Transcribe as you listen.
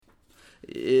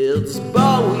It's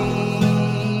Bowie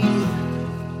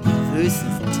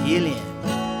versus Dylan.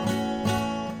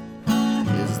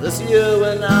 Is this you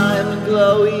when I'm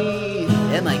glowy?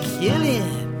 Am I killing?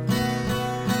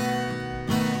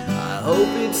 I hope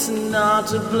it's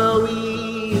not a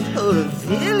blowy or a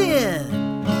villain.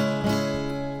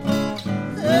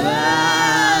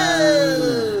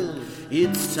 Oh,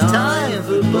 it's time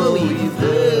for Bowie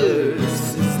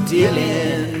versus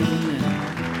Dylan.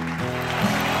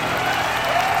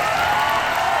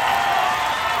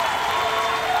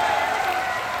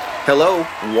 Hello,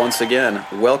 once again.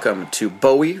 Welcome to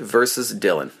Bowie versus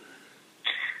Dylan.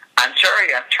 I'm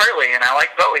Charlie, and I like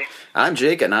Bowie. I'm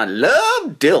Jake, and I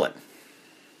love Dylan.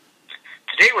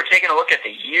 Today we're taking a look at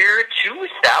the year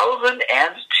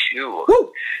 2002.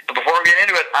 Woo! But before we get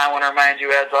into it, I want to remind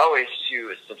you, as always,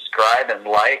 to subscribe and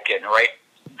like and write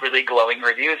really glowing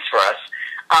reviews for us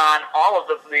on all of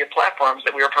the platforms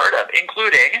that we are part of,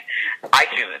 including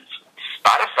iTunes,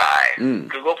 Spotify,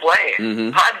 Google Play,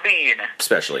 Podbean,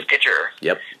 Especially. Stitcher,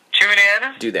 Yep.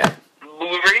 TuneIn, Do that.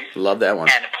 Blueberry, Love that one.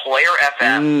 and Player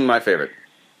FM. My favorite.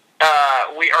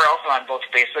 We are also on both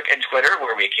Facebook and Twitter,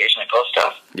 where we occasionally post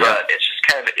stuff. Yeah. But it's just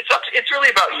kind of it's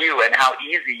really about you and how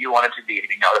easy you want it to be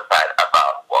notified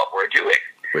about what we're doing.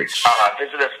 Which,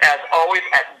 Visit us as always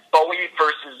at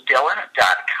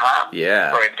BowieVersusDylan.com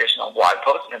Yeah. for additional blog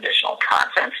posts and additional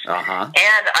content. Uh-huh.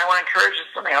 And I want to encourage you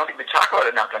something I don't think we talk about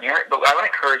enough on here, but I want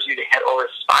to encourage you to head over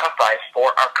to Spotify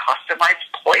for our customized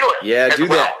playlist. Yeah, as do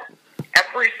well. that.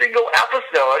 Every single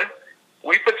episode,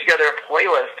 we put together a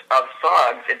playlist of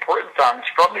songs, important songs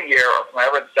from the year or from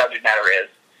whatever the subject matter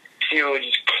is, to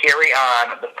just carry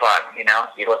on the fun. You know,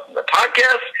 you listen to the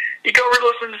podcast, you go over and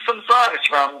listen to some songs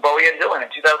from Bowie and Dylan in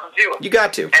 2002. You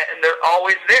got to. And they're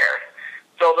always there.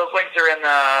 So those links are in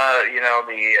the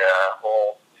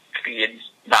whole feed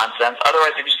nonsense.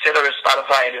 Otherwise, if you just head over to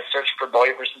Spotify and just search for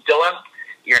Bowie versus Dylan,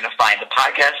 you're going to find the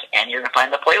podcast and you're going to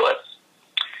find the playlist.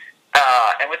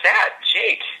 And with that,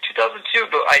 Jake, 2002,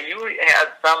 but you had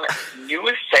some new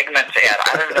segment to add. I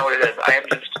don't even know what it is. I am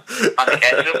just on the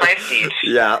edge of my seat,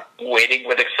 waiting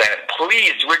with excitement.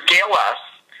 Please regale us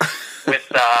with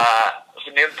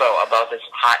some info about this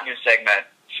hot new segment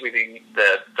sweeping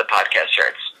the podcast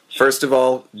charts. First of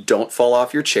all, don't fall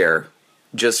off your chair.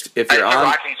 Just, if you're It's a on...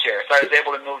 rocking chair, so I was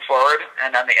able to move forward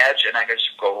and on the edge, and I could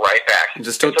just go right back.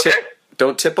 Just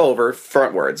don't tip over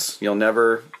frontwards. You'll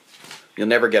never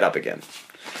get up again.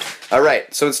 All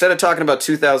right, so instead of talking about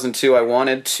 2002, I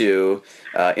wanted to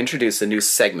introduce a new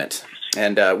segment.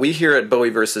 And we here at Bowie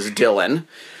versus Dylan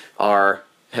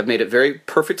have made it very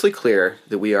perfectly clear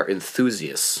that we are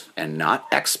enthusiasts and not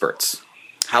experts.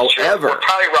 However, we're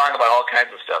probably wrong about all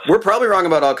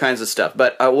kinds of stuff.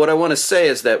 But what I want to say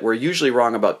is that we're usually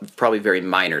wrong about probably very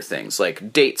minor things,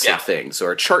 like dates of things,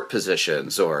 or chart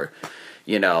positions, or...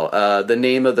 the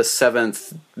name of the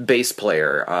 7th bass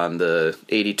player on the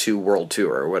 82 World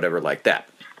Tour or whatever like that.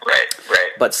 Right.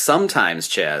 But sometimes,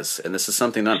 Chaz, and this is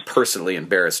something that I'm personally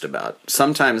embarrassed about,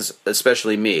 sometimes,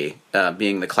 especially me,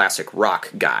 being the classic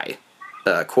rock guy,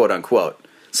 quote-unquote,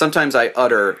 sometimes I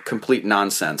utter complete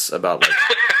nonsense about, like,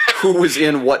 who was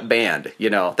in what band.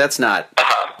 That's not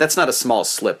a small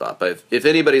slip-up. If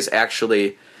anybody's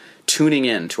actually... tuning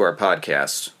in to our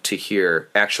podcast to hear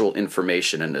actual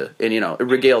information and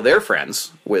regale their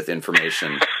friends with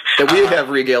information that we have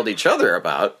regaled each other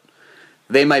about,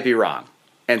 they might be wrong.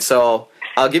 And so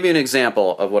I'll give you an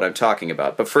example of what I'm talking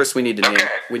about. But first we need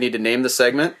to name the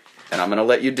segment, and I'm going to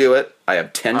let you do it. I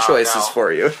have 10 choices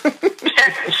for you. 10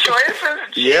 choices?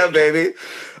 Yeah, baby.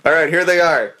 All right, here they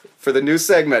are for the new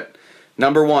segment.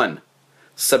 Number 1,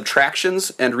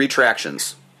 subtractions and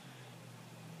retractions.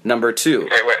 Number 2.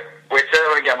 Wait, say that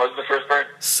one again. What was the first part?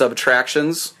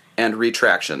 Subtractions and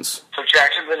retractions.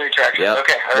 Subtractions and retractions. Yep.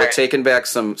 Okay, all right. We're taking back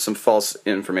some false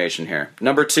information here.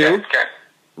 Number 2, Okay.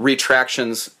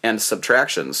 retractions and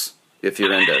subtractions. If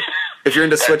you're into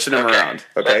switching them around.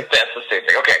 Okay. That's the same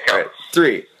thing. Okay, go. All right.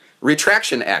 3,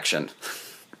 retraction action.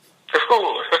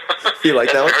 Ooh. You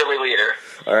like that one? That's an early leader.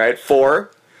 All right.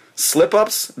 4,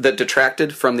 slip-ups that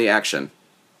detracted from the action.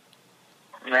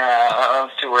 Nah, I was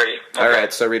too wordy. Okay. All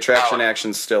right, so retraction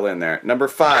action's still in there. Number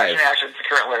 5. Retraction action's the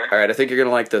current winner. All right, I think you're going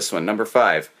to like this one. Number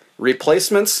 5,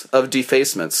 replacements of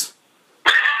defacements.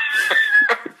 That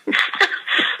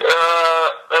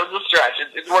was a stretch.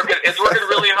 It's working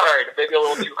really hard. Maybe a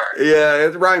little too hard. Yeah,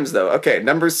 it rhymes, though. Okay,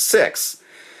 number 6.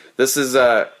 This is,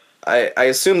 I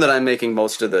assume that I'm making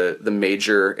most of the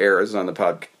major errors on the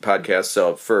podcast,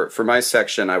 so for my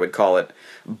section, I would call it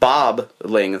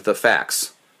Bob-ling the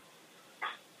facts.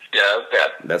 Yeah, that's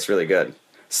bad. That's really good.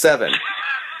 7.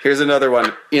 Here's another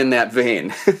one in that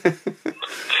vein.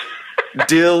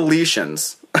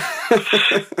 Deletions. Just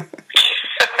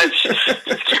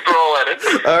keep rolling.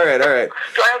 All right.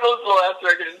 Do I have those last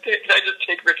records? Can I just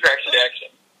take retraction action?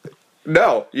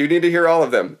 No, you need to hear all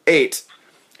of them. 8.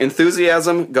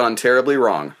 Enthusiasm gone terribly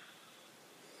wrong.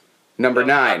 Number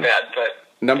 9. Not bad, but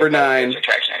Number 9.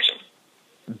 Retraction action.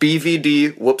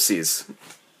 BVD whoopsies.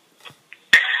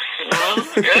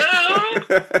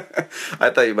 I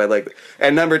thought you might like that.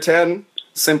 And number 10,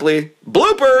 simply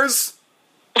bloopers.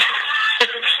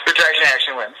 Retraction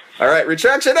action wins. All right,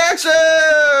 retraction action!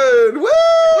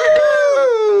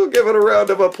 Woo! Give it a round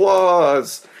of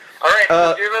applause. All right,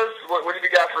 so give us what have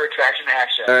you got for retraction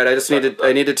action? All right,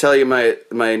 I need to tell you my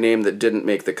name that didn't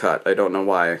make the cut. I don't know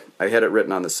why. I had it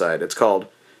written on the side. It's called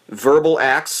Verbal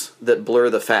Acts That Blur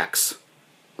the Facts.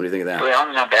 What do you think of that?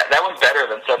 Well, not bad. That one's better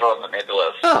than several of them that made the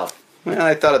list. Oh, well,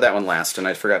 I thought of that one last, and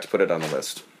I forgot to put it on the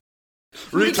list.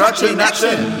 Retraction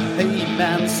action! Hey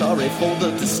man, sorry for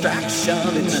the distraction.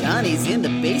 Johnny's in the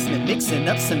basement mixing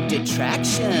up some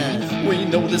detraction. We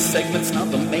know this segment's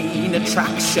not the main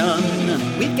attraction.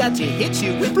 We've got to hit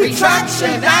you with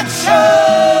retraction action!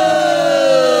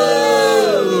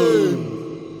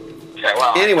 Okay,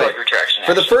 well, Anyway, retraction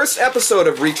for the action. first episode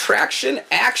of Retraction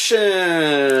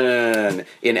Action,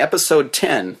 in episode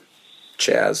 10,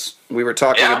 Chaz, we were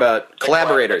talking about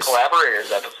collaborators. The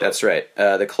collaborators episode. That's right.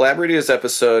 The collaborators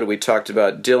episode, we talked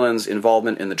about Dylan's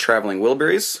involvement in the Traveling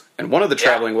Wilburys, and one of the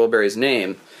Traveling Wilburys'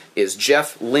 name is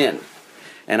Jeff Lynne.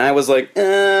 And I was like,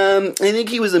 I think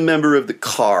he was a member of the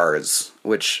Cars,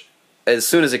 which, as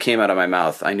soon as it came out of my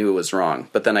mouth, I knew it was wrong.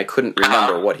 But then I couldn't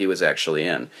remember what he was actually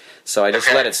in. So I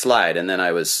just let it slide, and then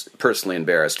I was personally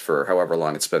embarrassed for however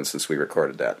long it's been since we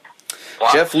recorded that. Wow.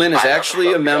 Jeff Lynne is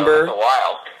actually a member... That's a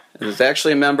while. Is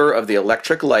actually a member of the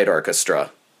Electric Light Orchestra.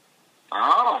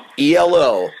 Oh.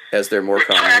 ELO, as they're more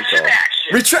commonly Retraction called.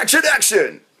 action! Retraction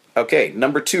action! Okay,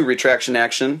 number 2, retraction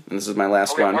action, and this is my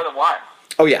last Okay, one. more than one.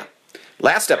 Oh, yeah.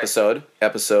 Last episode,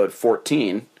 episode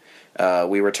 14,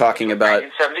 we were talking about...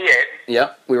 1978.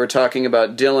 Yep, we were talking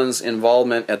about Dylan's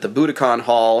involvement at the Budokan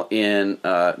Hall in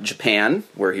Japan,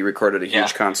 where he recorded a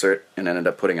huge concert and ended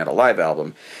up putting out a live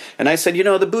album. And I said, the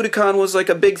Budokan was like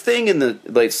a big thing in the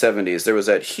late 70s. There was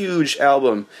that huge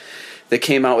album that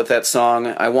came out with that song,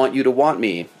 I Want You to Want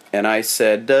Me. And I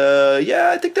said,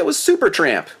 I think that was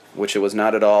Supertramp, which it was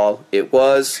not at all. It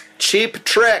was Cheap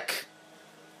Trick.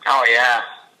 Oh, yeah.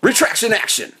 Retraction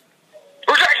action.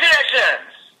 Retraction action!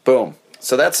 Boom.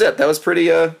 So that's it. That was pretty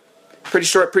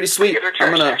short, pretty sweet. Good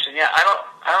retraction action. Yeah, I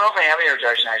don't know if I have any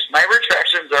retraction action. My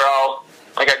retractions are all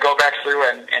like I go back through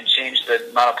and change the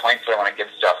amount of points that I want to give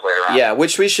stuff later on. Yeah,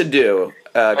 which we should do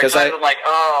because I'm like,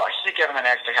 I should give him an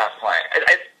extra half point.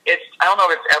 I don't know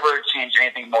if it's ever changed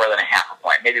anything more than a half a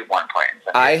point, maybe 1 point.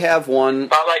 I have one.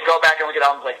 But like go back and look at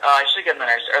albums like, I should give him an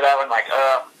extra, or that one like,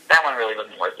 that one really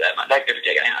wasn't worth that much. That could have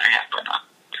taken a half point off.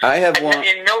 I have one.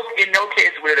 In no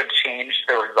case would it have changed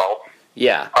the results.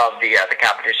 Yeah. Of the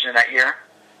competition in that year.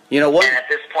 You know what? And at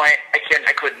this point, I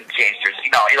couldn't change their,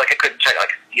 I couldn't try to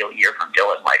steal a year from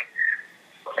Dylan,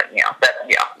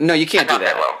 No, you can't do Not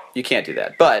that that. low. You can't do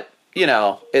that. But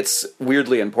it's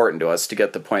weirdly important to us to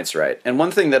get the points right. And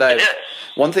one thing that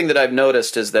I've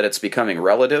noticed is that it's becoming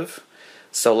relative.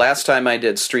 So last time I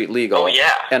did Street Legal,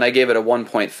 and I gave it a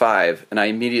 1.5, and I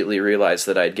immediately realized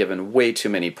that I'd given way too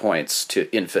many points to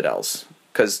Infidels.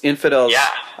 Because Infidels,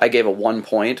 I gave a 1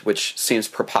 point, which seems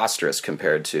preposterous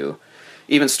compared to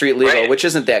even Street Legal, which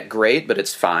isn't that great, but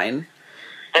it's fine.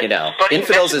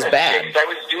 Infidels is bad. I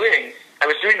was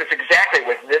doing this exactly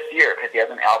with this year, because he has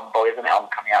an album coming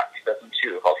out in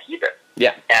 2002 called Heathen.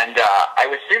 Yeah. And I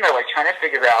was sitting there trying to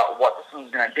figure out what this one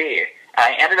was going to be. And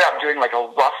I ended up doing a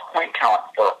rough point count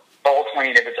for all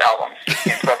 20 of his albums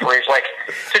in preparation.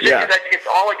 It's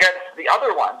all against the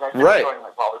other ones. I was going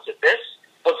well, is it this?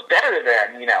 Well, it's better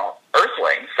than,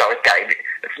 Earthling, so it's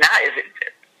not as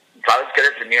good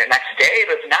as the Next Day,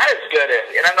 but it's not as good as,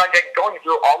 and I'm going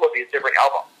through all of these different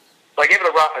albums. So I gave it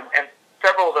a rough, and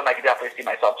several of them I could definitely see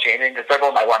myself changing, because several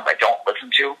of my ones I don't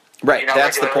listen to. Right,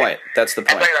 that's the point. That's the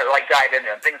point. And I dive into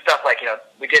them. Things, stuff like,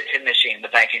 we did Tin Machine with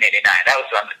 1989. That was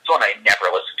one I never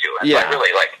listened to. And so I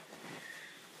really,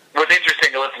 it was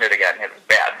interesting to listen to it again. It was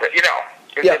bad, but, it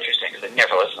was interesting, because I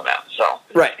never listened to that. So,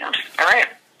 right.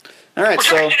 All right,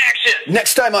 so action.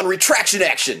 Next time on Retraction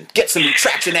Action, get some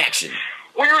retraction action.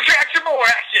 We retract some more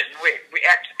action. We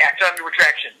act on the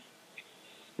retraction.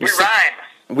 We rhyme.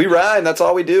 We rhyme. That's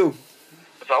all we do.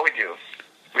 That's all we do.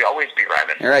 We always be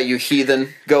rhyming. All right, you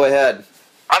heathen. Go ahead.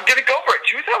 I'm going to go for it.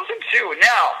 2002.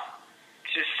 Now,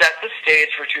 to set the stage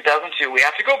for 2002, we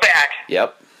have to go back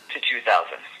to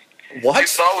 2000.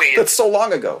 What? Bowie. That's so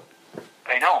long ago.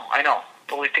 I know.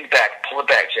 Pull it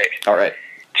back, Jake. All right.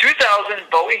 2000,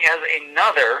 Bowie has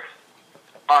another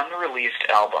unreleased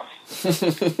album.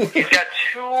 He's got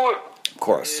two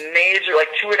major, like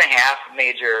 2.5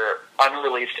 major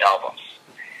unreleased albums.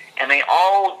 And they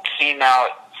all came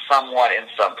out somewhat in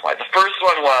some point. The first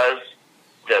one was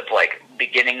the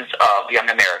beginnings of Young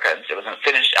Americans. It was a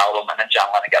finished album, and then John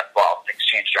Lennon got involved. Things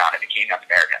changed around and became Young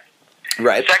Americans.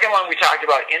 Right. The second one we talked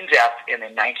about in depth in the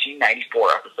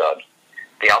 1994 episode,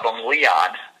 the album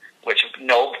Leon, which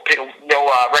no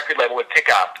record label would pick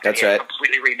up. That's right.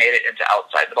 Completely remade it into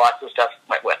Outside. The lots of stuff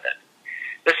went with it.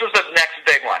 This is the next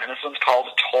big one, and this one's called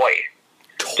Toy.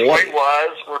 Toy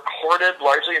was recorded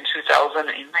largely in 2000.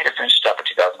 He might have finished up in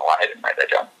 2001. I didn't write that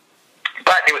down.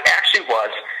 But it actually was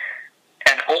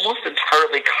an almost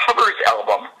entirely covers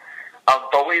album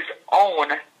of Bowie's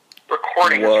own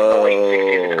recordings from the late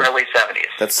 60s and early 70s.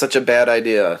 That's such a bad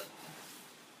idea.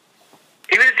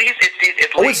 It was decent.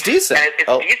 It's decent. And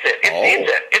it's decent. It's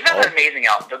decent. It's not an amazing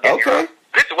album. Okay.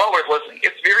 It's well worth listening.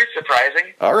 It's very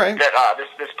surprising that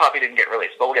this puppy didn't get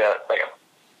released, but we'll get it later.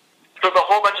 So there's a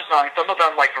whole bunch of songs. Some of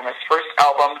them, like from his first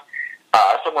album,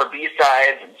 some were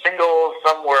B-sides and singles.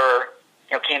 Some were,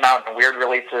 came out in weird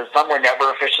releases. Some were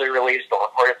never officially released, but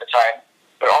recorded at the time.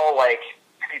 But all I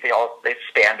think they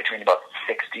span between about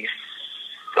 60.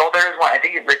 So there's one. I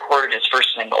think he recorded his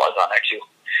first single was on there too.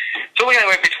 So we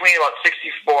went between about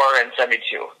 64 and 72.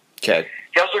 Okay.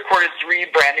 He also recorded 3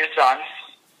 brand new songs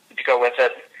to go with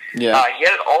it. Yeah. He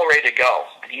had it all ready to go,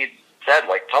 and he said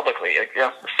publicly,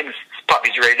 this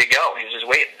puppy's ready to go. He was just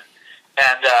waiting.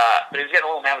 And but he was getting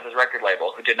a little mad with his record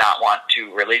label, who did not want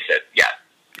to release it yet.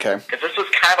 Okay. Because this was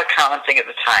kind of a common thing at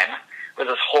the time, with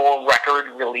this whole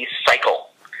record release cycle.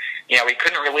 We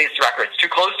couldn't release records too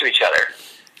close to each other,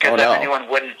 because then the new one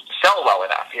wouldn't sell well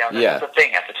enough. That's the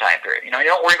thing at the time period. You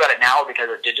don't worry about it now because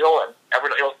it's digital, and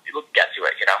everyone will get to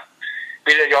it.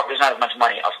 But there's not as much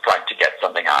money up front to get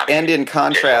something on. And in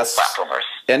contrast, to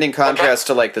the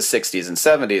 60s and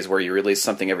 70s, where you released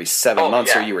something every 7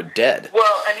 months, or you were dead.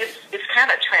 Well, and it's kind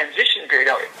of a transition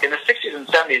period. In the 60s and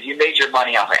 70s, you made your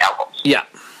money off of albums. Yeah.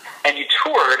 And you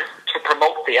toured to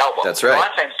promote the album. That's right. A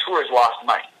lot of times, tours lost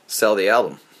money. Sell the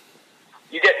album.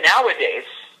 You get nowadays,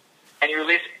 and you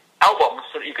release albums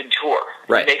so that you can tour.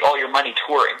 Right. You make all your money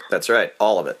touring. That's right.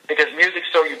 All of it. Because music's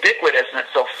so ubiquitous and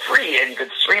it's so free, and you can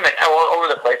stream it all over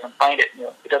the place and find it.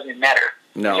 It doesn't even matter.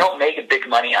 No. You don't make big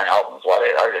money on albums. A lot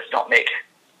of artists don't make.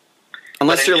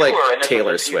 Unless you're like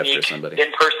Taylor Swift or somebody.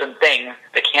 In-person thing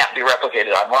that can't be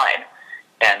replicated online,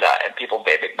 and people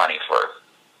pay big money for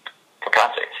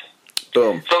concerts.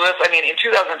 Boom. So this, in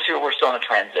 2002, we're still in a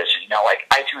transition.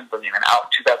 iTunes wasn't even out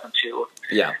in 2002.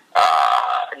 Yeah.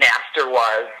 Napster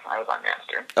was. I was on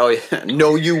Napster. Oh, yeah.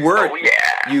 No, you weren't. Oh,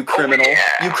 yeah. You criminal. Oh,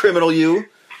 yeah. You criminal, you.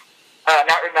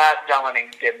 Not John Lennon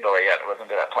did Bowie yet. It wasn't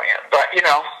to that point yet. But,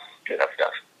 do that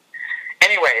stuff.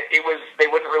 Anyway, they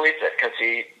wouldn't release it because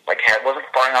he, wasn't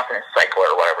far enough in his cycle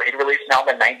or whatever. He'd released an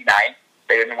album in 99.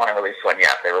 They didn't want to release one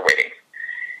yet. They were waiting.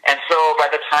 And so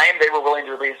by the time they were willing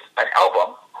to release an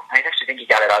album, I actually think he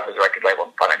got it out of his record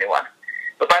label and found a new one.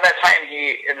 But by that time,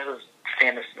 and this is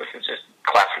famous, this is just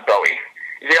classic Bowie,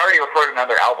 he already recorded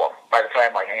another album by the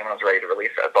time anyone was ready to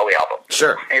release a Bowie album.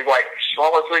 Sure. And he's like,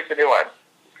 well, let's release a new one.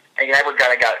 And he never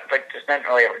just didn't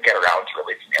really ever get around to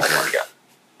releasing the other one again.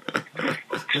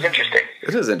 Which is interesting.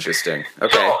 It is interesting.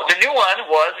 Okay. So the new one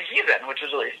was Heathen, which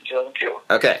was released in 2002.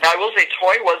 Okay. Now I will say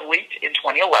Toy was leaked in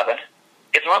 2011.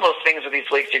 It's one of those things with these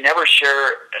leaks, you're never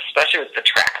sure, especially with the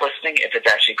track listing, if it's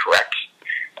actually correct.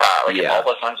 If all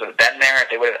those songs would have been there,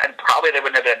 and probably they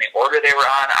wouldn't have been in the order they were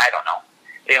on. I don't know.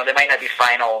 They might not be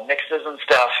final mixes and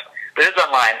stuff, but it's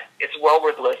online. It's well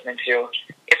worth listening to.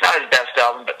 It's not his best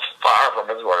album, but it's far from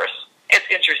his worst. It's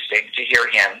interesting to hear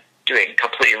him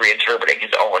completely reinterpreting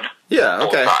his own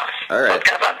old songs. All right. So it's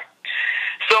kind of fun.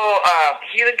 So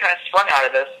Heathen kind of sprung out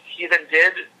of this. Heathen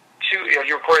did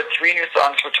he recorded 3 new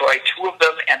songs for Toy. 2 of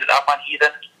them ended up on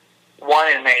Heathen.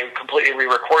 1 in a completely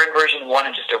re-recorded version, 1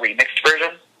 in just a remixed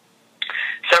version.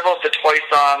 Several of the Toy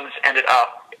songs ended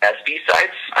up as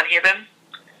B-sides on Heathen.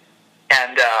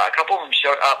 And a couple of them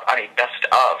showed up on a best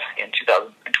of in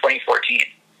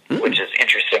 2014, which is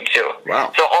interesting too.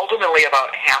 Wow. So ultimately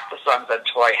about half the songs on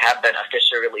Toy have been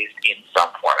officially released in some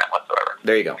format whatsoever.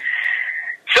 There you go.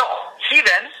 So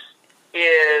Heathen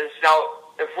is, now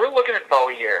if we're looking at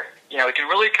Bowie here, we can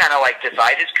really kind of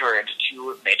divide his career into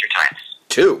 2 major times.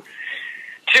 2.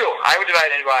 I would divide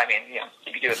it into,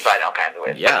 you could do it in all kinds of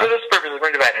ways. Yeah. But for this purpose, we're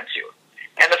going to divide it into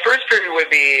 2. And the first period would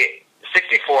be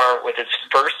 64 with his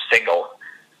first single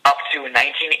up to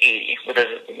 1980 with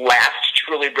his last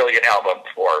truly brilliant album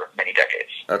for many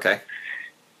decades. Okay.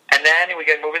 And then we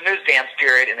get moving into his dance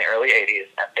period in the early 80s,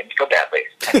 and things go badly.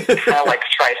 And he kind of like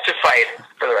tries to fight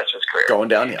for the rest of his career. Going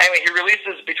downhill. Anyway, he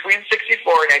releases, between 64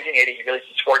 and 1980, he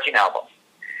releases 14 albums.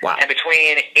 Wow. And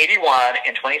between 81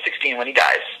 and 2016, when he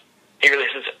dies, he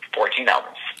releases 14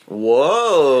 albums.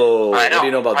 Whoa. I know. What do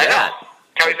you know about I that? know.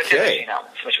 Counting the 15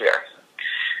 albums, which we are.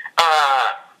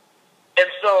 And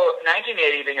so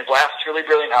 1980 being his last truly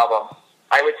brilliant album,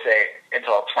 I would say,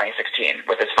 until 2016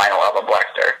 with his final album, Black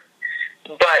Star.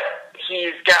 But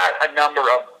he's got a number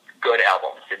of good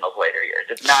albums in those later years.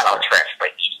 It's not all trash by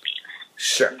any means.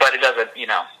 Sure. But it doesn't,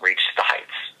 reach the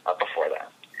heights of before that.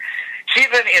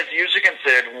 Heathen is usually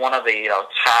considered one of the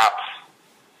top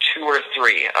 2 or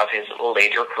 3 of his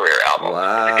later career albums.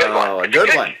 Wow, It's a good one. a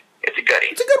good one. It's a goodie.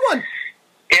 It's a good one.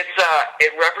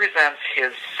 It represents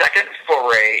his second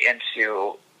foray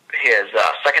into his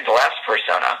second to last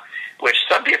persona, which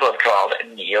some people have called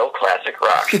neo-classic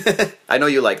rock. I know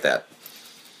you like that.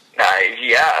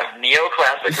 Yeah,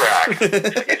 neo-classic rock. You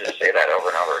just say that over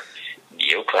and over.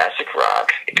 Neo-classic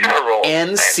rock. It kind of rolls.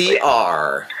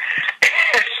 NCR.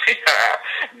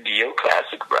 NCR.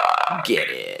 Neo-classic rock. Get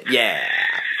it. Yeah.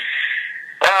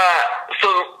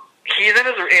 So Heathen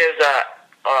is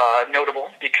notable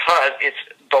because it's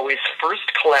Bowie's first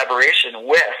collaboration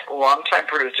with longtime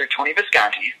producer Tony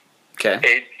Visconti, Okay.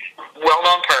 a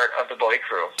well-known part of the Bowie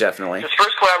crew. Definitely. His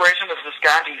first collaboration with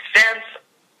Visconti since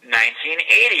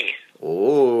 1980.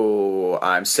 Ooh,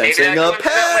 I'm sensing Maybe a that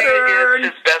coincidentally pattern.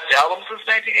 is his best album since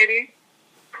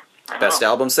 1980. Best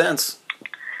album since.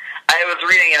 I was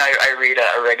reading, and I read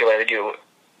regularly, do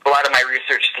a lot of my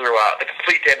research throughout The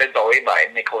Complete David Bowie by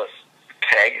Nicholas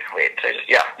Pegg.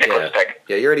 Nicholas Pegg.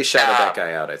 Yeah, you already shouted that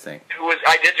guy out, I think.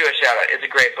 I did do a shout out. It's a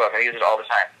great book. I use it all the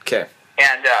time. Okay.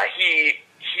 And he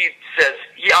says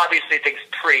he obviously thinks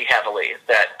pretty heavily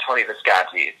that Tony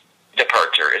Visconti's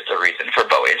departure is the reason for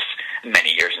Bowie's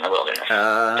many years in the wilderness.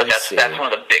 So that's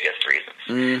one of the biggest reasons.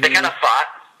 Mm-hmm. They kind of fought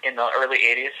in the early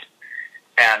 80s,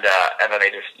 and then they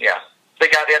just, they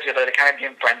got together. They kind of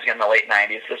became friends again in the late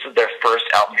 90s. This is their first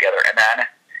album together. And then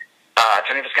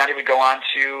Tony Visconti would go on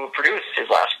to produce his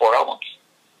last 4 albums.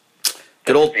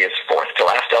 Good old, his fourth to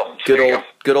last album. So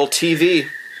good old TV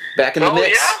back in the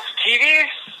mix. Yes, TV.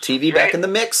 TV back in the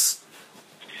mix.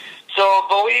 So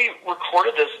Bowie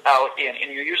recorded this out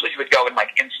usually he would go in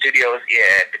studios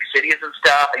in big cities and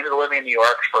stuff. He was living in New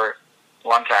York for a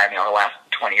long time, the last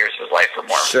 20 years of his life or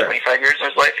more, Sure. 25 years of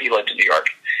his life, he lived in New York.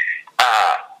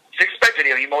 It's expected,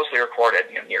 he mostly recorded,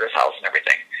 near his house and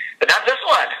everything. But not this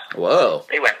one. Whoa.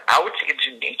 They went out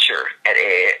into nature at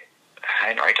I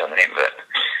didn't write down the name of it,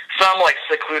 some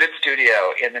secluded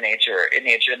studio in nature in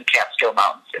the Catskill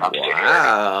Mountains in upstate New York.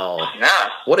 Wow. Yeah.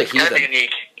 What a Kind heathen. of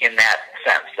unique in that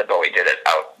sense that Bowie did it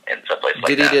out in someplace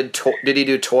like that. Did he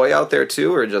do Toy out there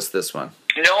too, or just this one?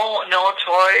 No Toy.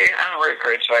 I don't know where he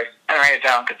created Toy. I didn't write it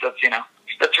down because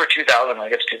that's for 2000. When it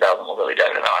gets to 2000, we'll really dive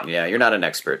into that one. Yeah, you're not an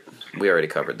expert. We already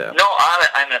covered that. No,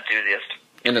 I'm an enthusiast.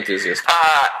 An enthusiast.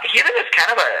 Heathen is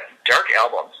kind of a dark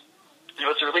album. It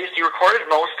was released, he recorded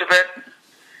most of it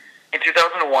in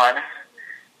 2001,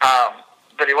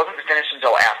 but it wasn't finished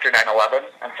until after 9/11,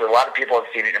 and so a lot of people have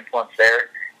seen an influence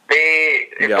there.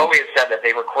 Bowie has said that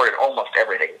they recorded almost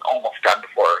everything, almost done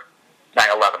before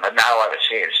 9/11, but not a lot has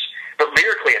changed. But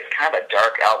lyrically, it's kind of a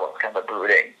dark album, it's kind of a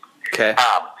brooding. Okay.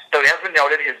 So it has been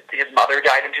noted his mother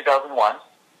died in 2001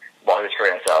 while he was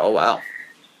creating this album. Oh, wow.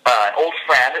 An old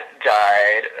friend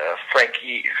died,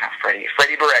 Freddie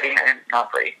Beretti,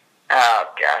 not Freddie. Oh,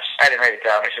 gosh, I didn't write it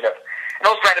down. I should have. An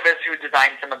old friend of his who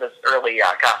designed some of his early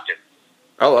costumes.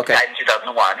 Oh, okay. Died in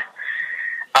 2001.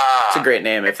 It's a great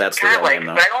name if that's the real name,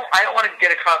 though. But I don't want to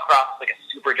get across like a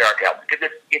super dark album because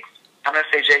it's. I'm going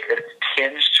to say, Jake, that it's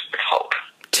tinged with hope.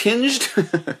 Tinged?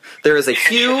 There is a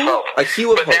hue of but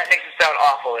hope. But that makes it sound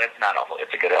awful, and it's not awful.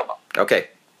 It's a good album. Okay.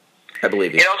 I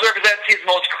believe you. It also represents his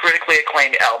most critically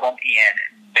acclaimed album in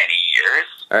many years.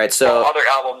 All right, so... other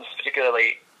albums,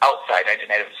 particularly outside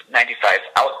 1995's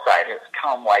Outside, has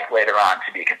come later on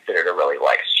to be considered a really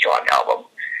strong album.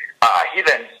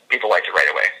 Heathen, people liked it right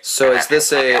away. So is this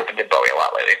That happened to Bowie a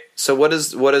lot lately. So what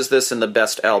is this in the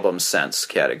best album sense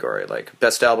category?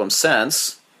 Best album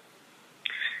sense?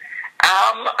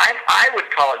 I would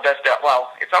call it best album.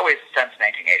 Well, it's always since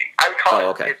 1980. I would call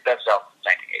it his best album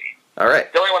since 1980. All right.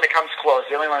 The only one that comes close,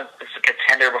 the only one that's a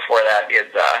contender before that is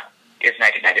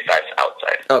 1995's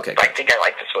Outside. Okay. But I think I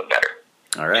like this one better.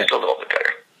 All right. Just a little bit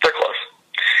better. They're close.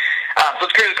 So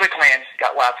it's critically acclaimed.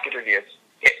 Got lots of good reviews.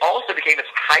 It also became its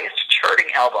highest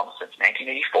charting album since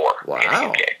 1984 Wow. in the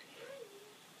UK.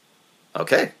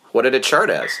 Okay. What did it chart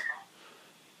as?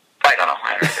 I don't know.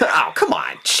 Oh, come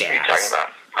on, What are you talking Chaz. about?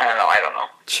 I don't know.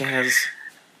 Chaz.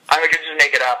 I'm going to just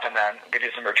make it up and then we could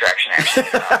do some retraction action.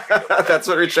 That's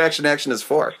what retraction action is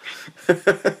for.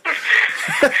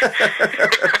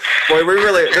 Boy,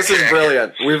 this is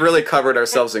brilliant. We've really covered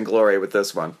ourselves in glory with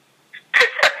this one.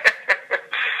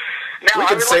 Now, We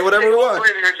can say whatever we want.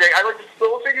 I'd like to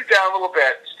slow things down a little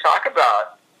bit to talk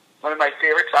about one of my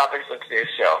favorite topics of today's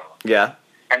show. Yeah.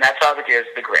 And that topic is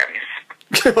the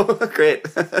Grammys. Great.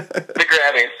 The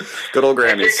Grammys. Good old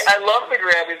Grammys. I love the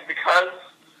Grammys because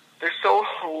they're so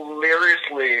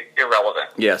hilariously irrelevant.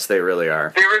 Yes, they really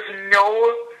are. There is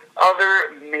no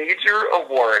other major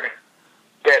award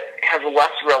that has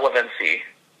less relevancy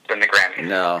than the Grammys.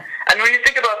 No. I mean, when you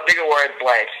think about big awards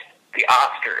like the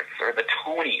Oscars or the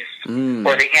Tonys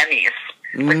or the Emmys,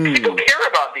 like, people care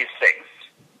about these things.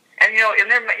 And, in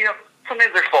their,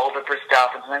 sometimes they're faulted for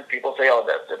stuff, and sometimes people say, oh,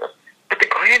 this. But the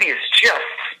Grammys just...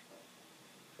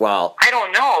 Well, I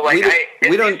don't know. Like, at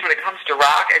least when it comes to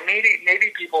rock, and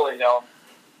maybe people who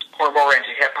are more into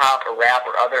hip hop or rap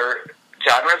or other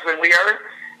genres than we are,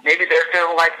 maybe they're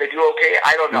feeling like they do okay.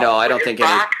 I don't know. No, I don't think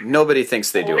nobody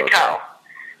thinks they do okay. Cow.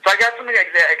 So I got some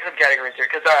categories here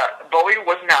because Bowie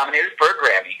was nominated for a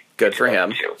Grammy. Good for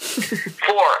him.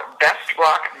 For Best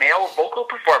Rock Male Vocal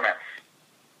Performance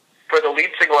for the lead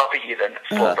single off of Heathen,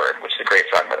 Slow Bird, which is a great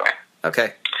song, by the way.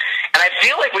 Okay. And I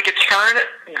feel like we could turn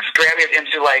Grammys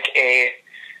into like a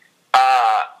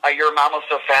Your Mama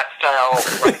So Fat style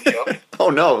running joke. Oh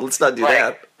no, let's not do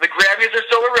that. The Grammys are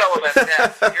so irrelevant.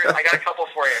 I got a couple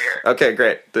for you here. Okay,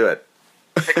 great. Do it.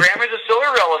 The Grammys are so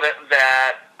irrelevant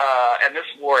that, and this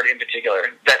award in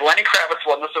particular, that Lenny Kravitz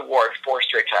won this award 4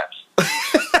 straight times.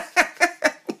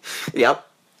 Yep.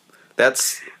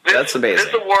 That's amazing.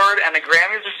 This award and the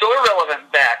Grammys are so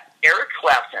irrelevant that Eric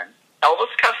Clapton,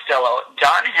 Elvis Costello,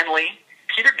 Don Henley,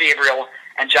 Peter Gabriel,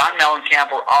 and John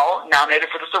Mellencamp were all nominated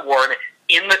for this award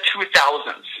in the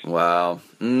 2000s. Wow.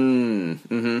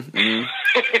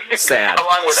 Sad.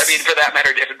 Along with, for that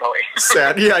matter, David Bowie.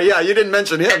 Sad. Yeah, you didn't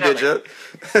mention him, did you?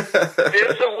 This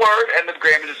award and the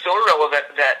Grammys is so irrelevant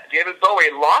that David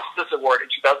Bowie lost this award in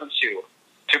 2002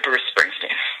 to Bruce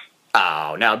Springsteen.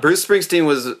 Oh, now Bruce Springsteen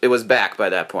was back by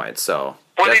that point, so...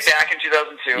 Was he back in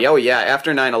 2002? Oh yeah,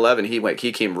 after 9/11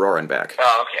 he came roaring back.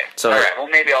 Oh, okay. So all right. Well,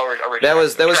 maybe I'll that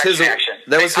was his action.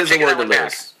 That was his award to back.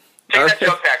 lose. Take that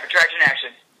joke back. Retraction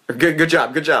action. Good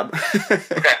job.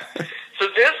 Okay. So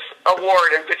this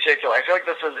award in particular, I feel like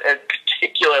this is a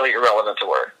particularly irrelevant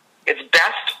award. It's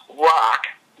Best Rock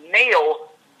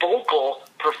Male Vocal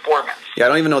Performance. Yeah, I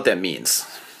don't even know what that means.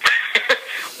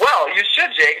 Well, you should,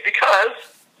 Jake, because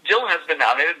Dylan has been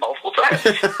nominated multiple times.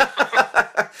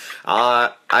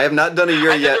 I have not done a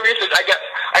year yet.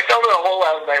 I found it a whole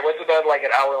last night. Went to bed like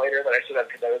an hour later than I should have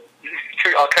because I was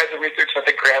doing all kinds of research at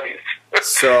the Grammys.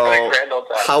 So,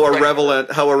 how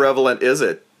irrelevant is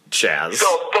it, Chaz?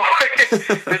 So,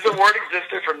 this award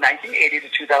existed from 1980 to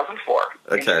 2004.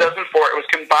 Okay. In 2004, it was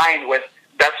combined with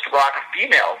Best Rock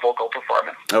Female Vocal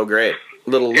Performance. Oh, great.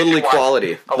 Little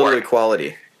equality. Little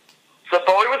equality. So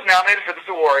Bowie was nominated for this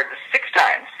award 6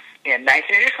 times in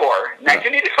 1984,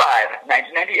 1985,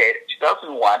 1998,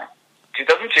 2001,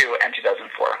 2002, and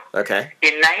 2004. Okay.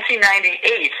 In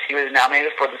 1998, he was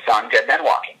nominated for the song Dead Man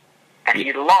Walking, and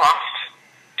he lost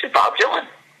to Bob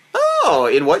Dylan. Oh,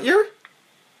 in what year?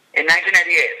 In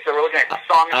 1998, so we're looking at the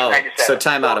song from 97. So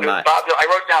time out of mind. Bob Dylan, I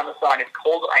wrote down the song, it's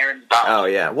Cold Iron Bound. Oh,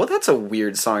 yeah. Well, that's a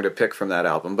weird song to pick from that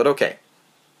album, but okay.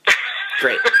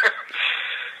 Great.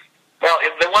 Well,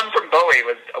 the one from Bowie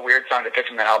was a weird song to pick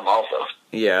from that album also.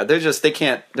 Yeah, there's just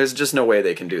no way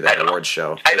they can do that award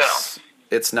show. I don't know.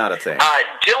 It's not a thing.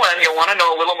 Dylan, you'll want to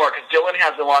know a little more, because Dylan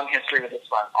has a long history with this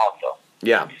one also.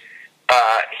 Yeah.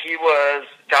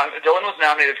 Dylan was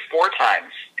nominated 4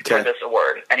 times for this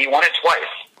award, and he won it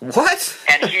twice. What?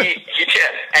 And he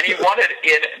did, and he won it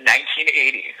in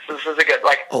 1980. So this is a good,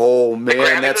 oh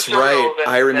man, that's right.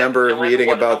 I remember reading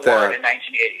about that. In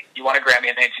 1980, you won a Grammy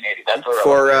in 1980. That's what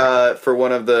for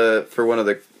one of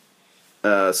the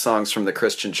songs from the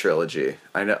Christian trilogy.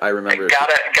 I remember.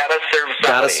 Gotta serve somebody.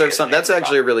 Gotta serve something. That's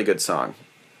actually a really good song.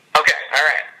 Okay, all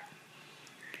right.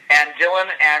 And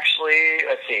Dylan actually,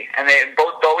 let's see, and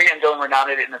both Bowie and Dylan were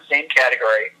nominated in the same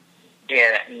category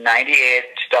in 98,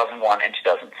 2001, and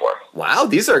 2004. Wow,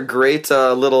 these are great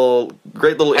little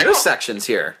intersections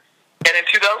here. And in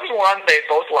 2001, they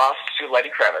both lost to Lenny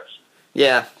Kravitz.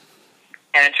 Yeah.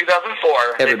 And in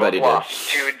 2004, everybody they both lost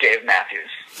to Dave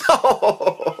Matthews.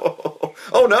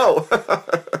 Oh no.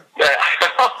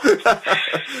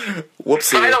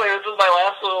 Whoopsie. Finally, this is my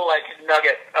last little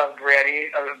nugget of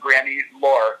Grammy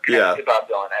lore connected to Bob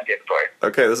Dylan and David Bowie.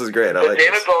 Okay, this is great.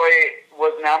 David Bowie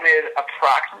was nominated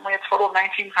approximately a total of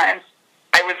 19 times.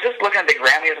 I was just looking at the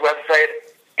Grammys website,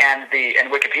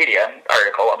 and Wikipedia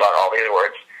article about all the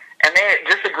awards, and they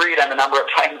disagreed on the number of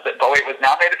times that Bowie was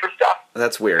nominated for stuff.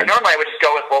 That's weird. And normally I would just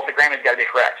go with, well, the Grammys got to be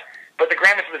correct. But the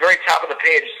Grammys at the very top of the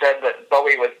page said that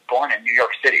Bowie was born in New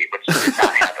York City, which did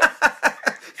not happen.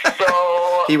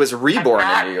 So He was reborn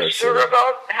I'm in New York not sure City.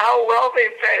 about how well they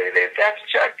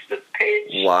fact-checked this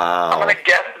page. Wow. I'm going to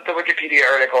guess that the Wikipedia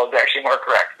article is actually more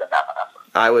correct than that one.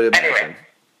 I would imagine. Anyway,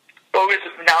 Bowie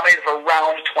was nominated for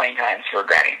around 20 times for a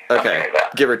Grammy. Something Okay, like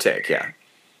that. give or take, yeah.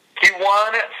 He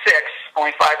won 6,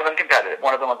 only 5 of them competitive.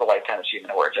 One of them was a Lifetime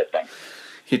Achievement Award, I think.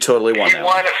 He totally won He that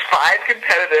won one. 5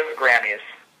 competitive Grammys.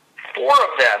 4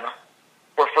 of them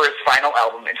were for his final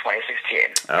album in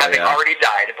 2016, Oh, having yeah. already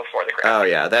died before the Grammy. Oh,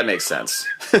 yeah, that makes sense.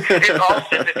 It's all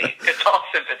sympathy. It's all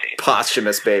sympathy.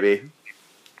 Posthumous, baby.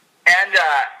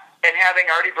 And having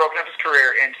already broken up his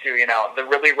career into, the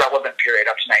really relevant period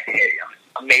up to 1980,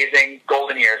 amazing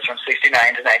golden years from 69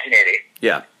 to 1980,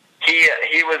 Yeah.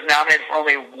 he was nominated for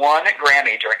only 1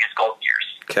 Grammy during his golden years.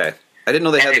 Okay. I didn't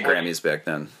know they And had the it was- Grammys back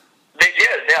then. They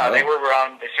did, yeah. Oh. They were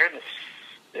around, they started in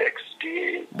the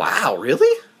 60s. Wow,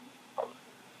 really?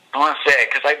 I want to say,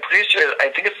 because I'm pretty sure, I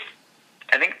think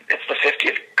it's the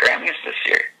 50th Grammys this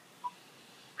year.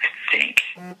 I think.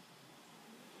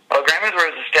 Well, Grammys were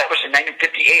established in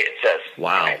 1958, it says.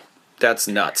 Wow. Right. That's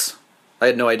nuts. I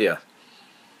had no idea.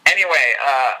 Anyway,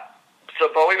 so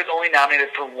Bowie was only nominated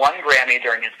for 1 Grammy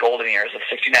during his golden years of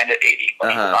 69 to 80,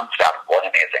 when he was unstoppable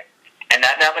and amazing. And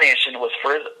that nomination was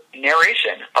for his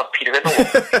narration of Peter and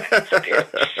the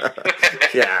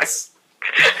Wolf. Yes.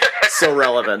 So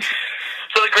relevant.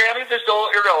 So the Grammys are so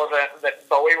irrelevant that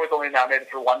Bowie was only nominated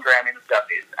for 1 Grammy in the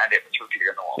 70s, and it was for Peter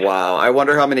and the Wolf. Wow. I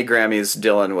wonder how many Grammys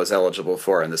Dylan was eligible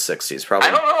for in the 60s. Probably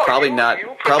I don't know. probably You not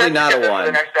put probably that not a together for one.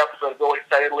 The next episode, we'll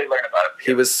excitedly learn about it.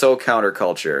 He was so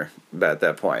counterculture at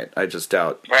that point. I just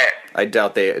doubt Right. I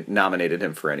doubt they nominated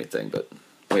him for anything, but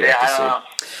we'd Yeah, have I to see. don't know.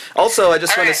 Also, I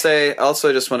just All want to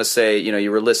right. say,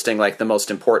 you were listing like the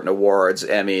most important awards,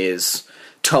 Emmys,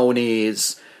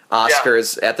 Tonys,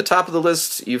 Oscars. At the top of the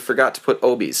list, you forgot to put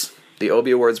Obies. The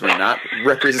Obie Awards were not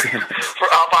represented. For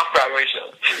off-Broadway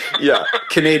shows. Yeah,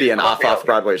 Canadian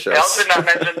off-Broadway shows. I also did not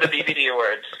mention the DVD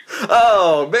awards.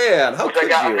 Oh, man, how Which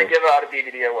could I'm going to you? give out a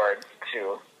DVD award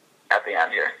to at the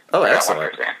end here. Oh, I got one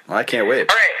excellent. for Sam. Well, I can't wait.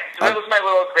 All right, so that was my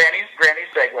little granny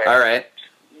segue. All right.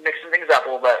 Mixing things up a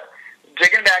little bit.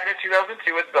 Digging back into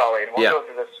 2002 with Bowie, and we'll Yeah. go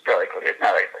through this fairly quickly. It's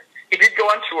not anything. He did go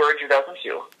on tour in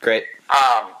 2002. Great.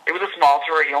 It was a small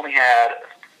tour. He only had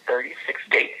 36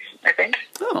 dates, I think.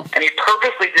 Oh. And he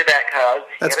purposely did that because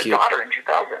he That's had a cute. daughter in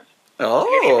 2000.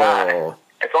 Oh.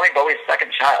 It's only Bowie's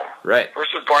second child. Right.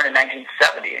 First was born in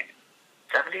 1970.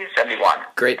 70, 71.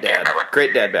 Great I can't dad. remember.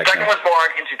 Great dad back Second then. was born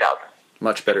in 2000.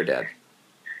 Much better dad.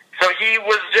 So he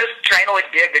was just trying to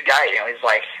be a good guy. He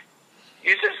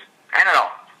was just, I don't know.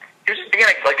 He was just being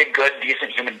like a good,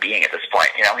 decent human being at this point.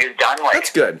 He was done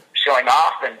That's good. showing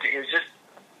off, and he was just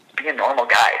being a normal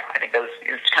guy. I think it was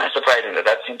kind of surprising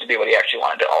that seemed to be what he actually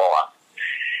wanted to all along.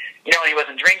 He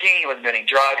wasn't drinking, he wasn't doing any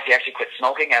drugs, he actually quit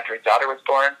smoking after his daughter was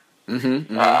born.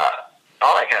 Mm-hmm.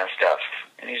 All that kind of stuff.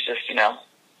 And he's just,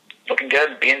 looking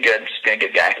good, being good, just being a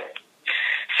good guy.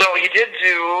 So he did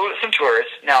do some tours.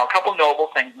 Now, a couple notable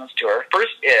things in this tour.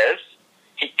 First is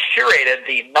he curated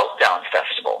the Meltdown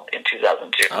Festival in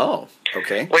 2002. Oh,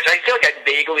 okay. Which I feel like I'd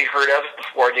vaguely heard of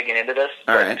before digging into this,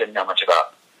 All but right. didn't know much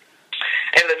about.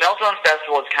 And the Meltdown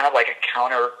Festival is kind of like a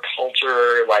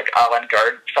counterculture,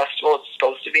 avant-garde festival. It's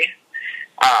supposed to be.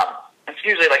 It's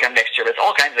usually like a mixture, but it's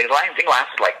all kinds of things. The thing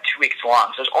lasted 2 weeks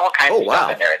long, so there's all kinds of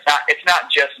stuff in there. It's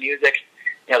not just music.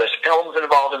 There's films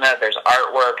involved in that. There's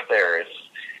artwork. There's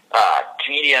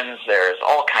comedians. There's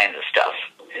all kinds of stuff.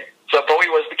 So Bowie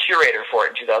was the curator for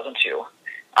it in 2002. Now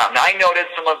I noted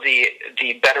some of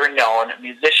the better-known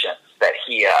musicians that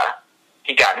he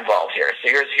got involved here. So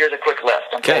here's a quick list.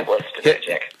 I'm Okay. full list of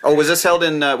music. Oh, was this held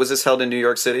in New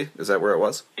York City? Is that where it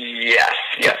was? Yes,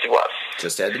 it was.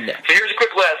 Just had to know. So here's a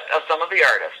quick list of some of the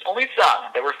artists, only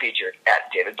some, that were featured at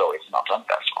David Bowie's Meltdown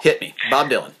Festival. Hit me. Bob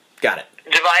Dylan. Got it.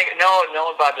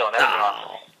 No, Bob Dylan. That's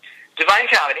wrong. Divine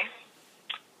Comedy,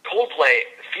 Coldplay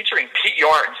featuring Pete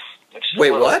Yorn.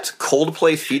 Wait, what?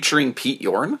 Coldplay featuring Pete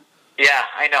Yorn? Yeah,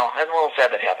 I know. I'm a little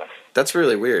sad that happened. That's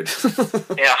really weird.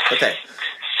 Yeah. Okay.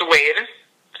 Suede,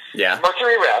 Yeah.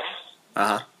 Mercury Rev,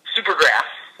 Uh-huh. Supergrass,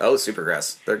 Oh,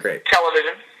 Supergrass. They're great.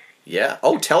 Television. Yeah.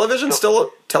 Oh, television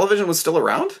was still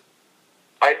around?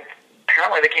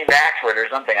 Apparently they came back for it or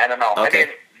something. I don't know. Okay.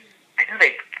 I knew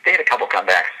they had a couple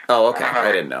comebacks. Oh, okay. I don't know.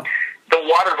 I didn't know. The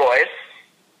Waterboys,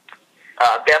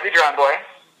 Badly Drawn Boy,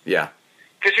 Yeah.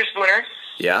 Fisher Spooner,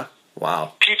 Yeah.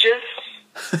 Wow. Peaches,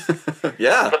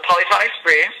 Yeah. The Polyphonic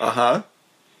Spree, Uh-huh.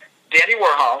 Dandy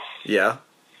Warhol, Yeah.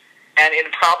 and in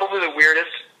probably the weirdest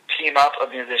team-up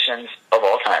of musicians of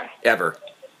all time, Ever.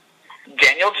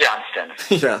 Daniel Johnston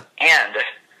Yeah. and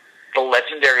the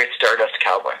legendary Stardust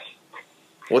Cowboy.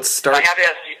 What's I Stardust? have to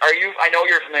ask you, I know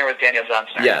you're familiar with Daniel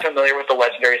Johnston. Are Yeah. you familiar with the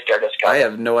legendary Stardust Cowboy? I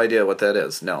have no idea what that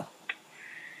is. No.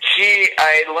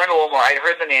 I learned a little more. I'd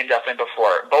heard the name definitely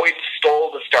before. Bowie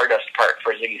stole the Stardust part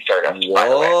for Ziggy Stardust, by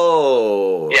the way.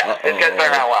 Whoa. Yeah, this guy's been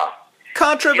around a while.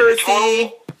 Controversy. He's a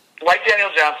total, like Daniel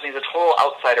Johnston, he's a total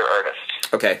outsider artist.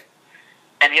 Okay.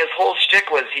 And his whole shtick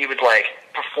was he would, like,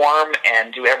 perform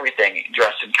and do everything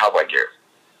dressed in cowboy gear.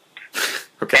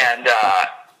 Okay. And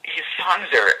his songs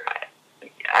are,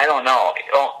 I don't know,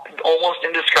 almost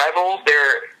indescribable.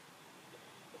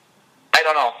 I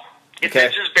don't know.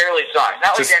 It's just barely songs.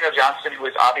 Not like Daniel Johnston, who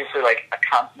is obviously, like, a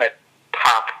consummate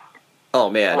pop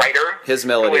writer. His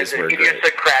melodies who were is an great.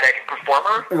 idiosyncratic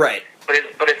performer. Right. But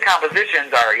his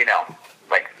compositions are,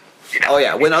 Oh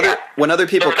yeah, when other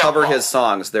people They're cover wonderful. his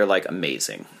songs, they're like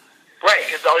amazing. Right,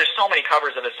 because there's so many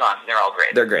covers of his songs, and they're all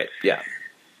great. They're great. Yeah.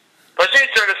 But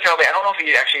Ziggy Stardust Cowboy, I don't know if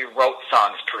he actually wrote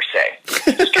songs per se.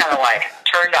 He just kind of like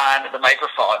turned on the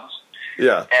microphones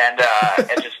Yeah. and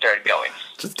just started going.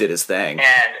 Just did his thing.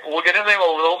 And we'll get into him a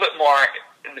little bit more.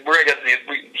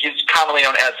 He's commonly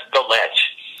known as The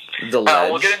Ledge. The Ledge.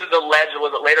 We'll get into The Ledge a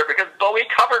little bit later because Bowie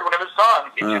covered one of his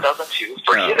songs in 2002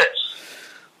 for Heathen.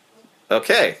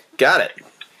 Okay, got it.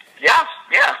 Yeah.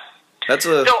 That's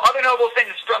a... So other notable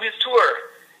things from his tour,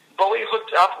 Bowie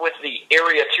hooked up with the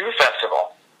Area 2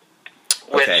 Festival,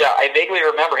 which Okay. I vaguely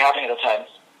remember happening at the time.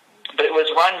 But it was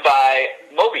run by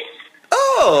Moby.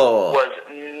 Oh!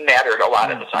 Was mattered a lot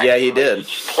at the time. Yeah, he did.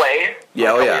 Play.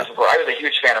 Yeah, I was a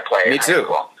huge fan of Play. Me too.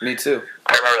 Cool. Me too.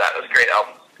 I remember that. It was a great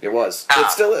album. It was.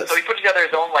 It still is. So he put together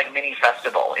his own like mini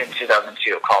festival in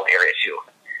 2002 called Area 2.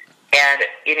 And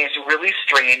it is a really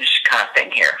strange kind of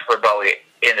thing here for Bowie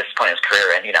in this point in his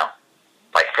career and,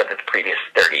 like for the previous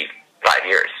 35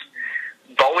 years.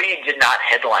 Bowie did not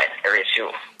headline Area 2.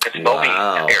 It's Moby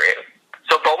Area.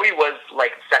 So Bowie was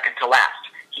like second to last.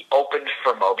 He opened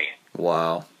for Moby.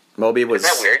 Wow. Moby was...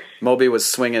 Isn't that weird? Moby was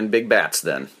swinging big bats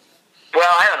then. Well,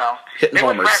 I don't know. Hitting They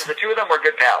were homers. friends. The two of them were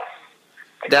good pals.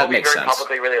 Like, That Moby makes very sense.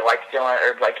 publicly really liked Dylan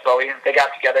or liked Bowie. They got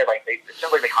together. Like it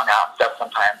seemed like they hung out and stuff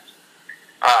sometimes.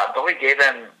 Bowie gave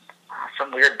him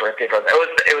some weird birthday present.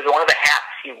 It was one of the hats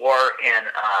he wore in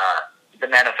The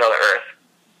Men Who Fell to Earth.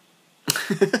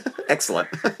 Excellent.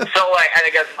 So, I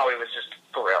guess Bowie was just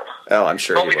thrilled. Oh, I'm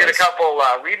sure Bowie he was. did a couple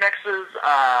remixes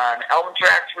on album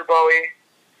tracks for Bowie.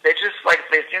 They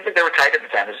seemed like they were tight at the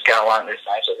time. They just got along this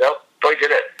night. So Bowie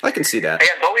did it. I can see that.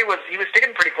 Again, Bowie was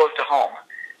sticking pretty close to home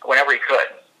whenever he could.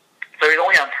 So he was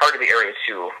only on part of the Area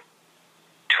 2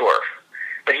 tour.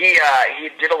 But he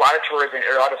did a lot of tours, and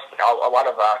a lot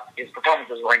of his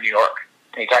performances were in New York.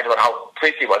 And he talked about how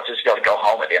pleased he was just to be able to go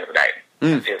home at the end of the night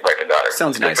and see his wife and daughter.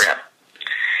 Sounds Good nice. for him.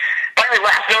 Finally,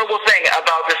 last notable thing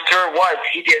about this tour was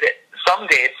he did some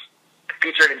dates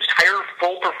featured entire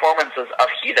full performances of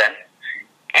Heathen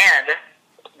and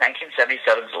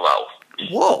 1977's Low.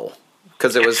 Whoa.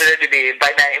 Because it was... Considered to be by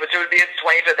many, which would be its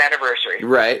 25th anniversary.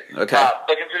 Right, okay.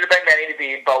 But considered by many to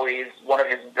be Bowie's one of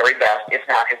his very best, if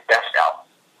not his best album.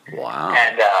 Wow.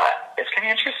 And it's kind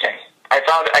of interesting. I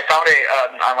found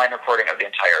an online recording of the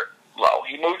entire Low.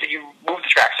 He moved the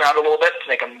tracks around a little bit to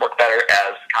make them work better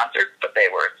as concert, but they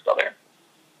were still there.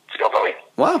 Still Bowie.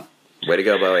 Wow. Way to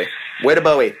go, Bowie. Way to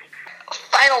Bowie.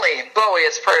 Finally, Bowie,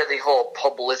 as part of the whole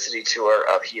publicity tour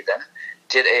of Heathen,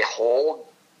 did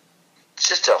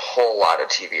just a whole lot of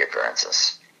TV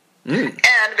appearances. And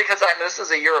because this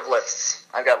is a year of lists,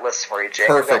 I've got lists for you, Jay.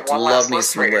 Perfect. I've got one Love last me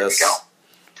list some for you. Here we lists. go.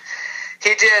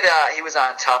 He was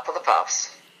on Top of the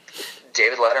Pops,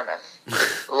 David Letterman,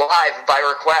 Live by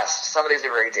Request. Some of these are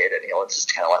very dated. It's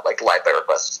just kind of like Live by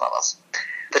Request is one of those.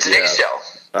 The Today Show,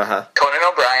 Uh-huh. Conan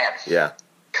O'Brien, Yeah.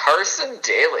 Carson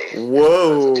Daly,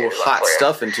 Whoa. That's a Hot for you.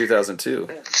 stuff in 2002.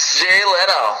 Jay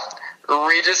Leno,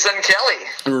 Regis and Kelly.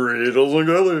 Riddles and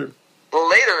Kelly.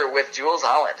 Later with Jules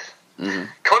Holland.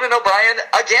 Conan O'Brien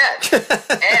again.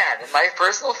 And my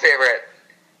personal favorite,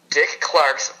 Dick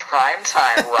Clark's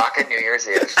Primetime Rockin' New Year's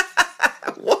Eve.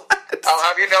 What? I'll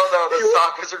have you know, though, the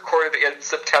song was recorded in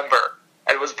September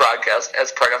and was broadcast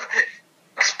as part of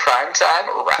Primetime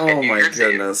Rockin' Oh New my Year's Eve.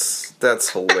 goodness. That's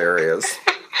hilarious.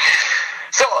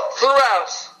 So,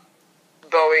 throughout,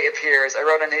 Bowie appears, I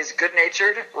wrote in, he's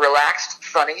good-natured, relaxed,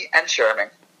 funny, and charming.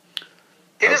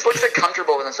 He just looks like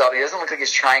comfortable with himself. He doesn't look like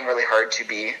he's trying really hard to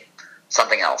be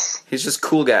something else. He's just a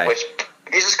cool guy. Which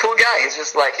he's just a cool guy. He's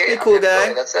just like, hey, Hey, cool I'm guy.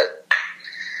 Bowie, that's it.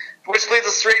 Which leads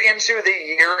us straight into the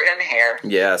year in hair.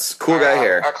 Yes, cool guy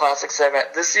hair. Our classic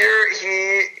segment. This year,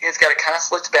 he's got it kind of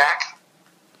slicked back.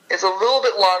 It's a little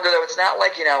bit longer, though. It's not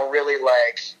like, really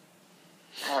like,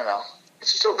 I don't know.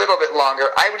 It's just a little bit longer.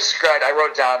 I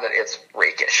wrote down that it's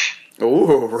rakish.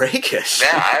 Ooh, rakish.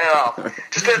 Yeah, I don't know.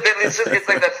 It's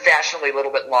like that fashionably a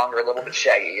little bit longer, a little bit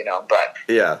shaggy,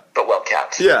 but well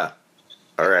kept. Yeah.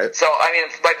 All right. So,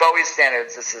 by Bowie's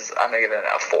standards, I'm going to give it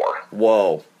a 4.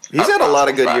 Whoa. He's had a lot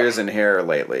of good years in hair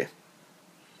lately.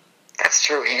 That's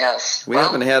true, he has. We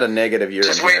haven't had a negative year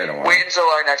in hair in a while. Wait until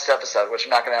our next episode, which I'm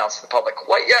not going to announce to the public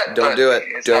quite yet. Don't do it.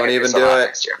 Don't even do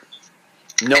it.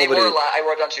 Nobody. I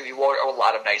wrote down too, he wore a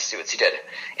lot of nice suits. He did.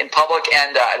 In public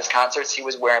and at his concerts, he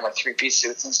was wearing like 3-piece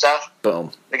suits and stuff.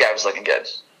 Boom. The guy was looking good.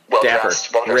 Well Dapper.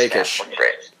 dressed. Rakish. Looking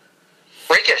great.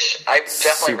 Rakish. I'm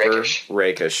definitely Super rakish.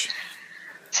 Rakish.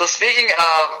 So speaking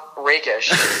of rakish,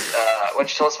 why don't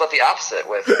you tell us about the opposite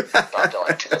with Bob Dylan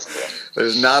in 2002?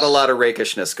 There's not a lot of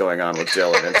rakishness going on with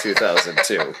Dylan in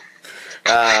 2002.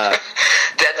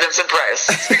 Dead Vincent Price.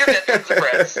 Speaking of Dead Vincent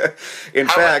Price, in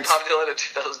how fact, about Bob Dylan in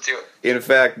 2002? In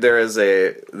fact, there's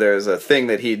a thing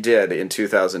that he did in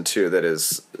 2002 that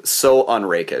is so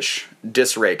unrakish,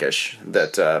 disrakish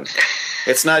that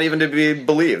it's not even to be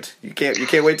believed. You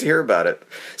can't wait to hear about it.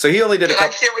 So he only did a couple. I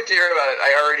can't wait to hear about it.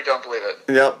 I already don't believe it.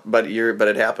 Yep, but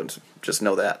it happened. Just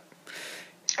know that.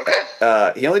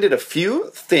 Okay. He only did a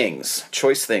few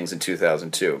choice things in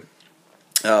 2002.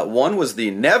 One was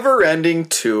the Never-Ending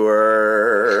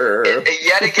Tour. It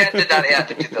yet again did not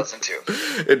end in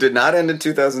 2002. It did not end in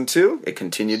 2002. It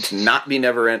continued to not be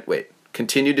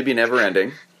continued to be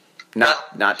never-ending,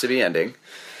 not to be ending.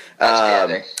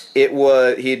 It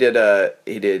was he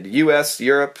did U.S.,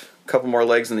 Europe, a couple more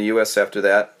legs in the U.S. after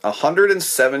that.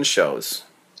 107 shows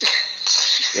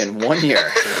in 1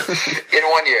 year. In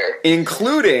 1 year,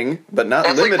 including but not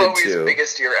that's limited like Bowie's to.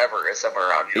 biggest year ever is somewhere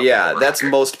around. Yeah, that's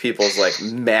most people's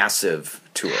massive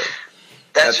tour.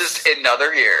 That's just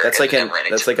another year. That's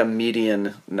like a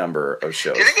median number of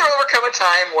shows. Do you think there will ever come a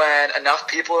time when enough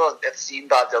people have seen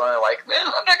Bob Dylan and are like, man,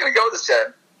 I'm not going to go this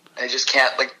time, and they just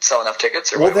can't sell enough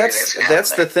tickets? Or well,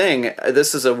 that's the thing.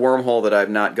 This is a wormhole that I've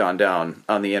not gone down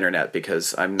on the internet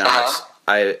because I'm not.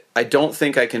 I don't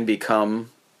think I can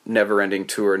become Never-Ending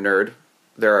Tour nerd.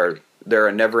 There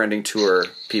are Never-Ending Tour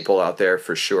people out there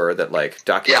for sure that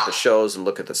document the shows and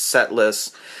look at the set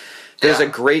lists. There's a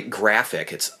great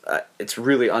graphic. It's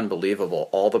really unbelievable.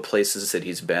 All the places that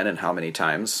he's been and how many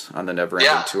times on the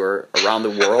Never-Ending Tour around the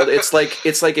world. It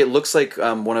looks like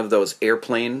one of those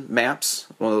airplane maps,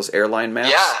 one of those airline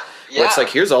maps. Yeah. Where it's like,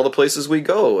 here's all the places we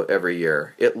go every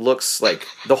year. It looks like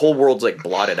the whole world's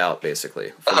blotted out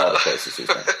basically from all the places he's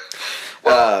been.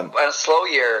 Well, on a slow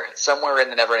year, somewhere in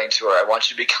the Never-Ending Tour, I want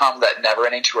you to become that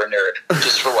Never-Ending Tour nerd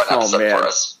just for one episode for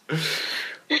us.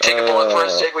 You take a bullet for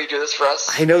us, Jake? Will you do this for us?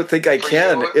 I don't think I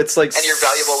can. It's and your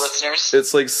valuable listeners.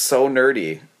 It's so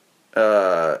nerdy.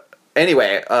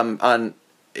 Anyway, on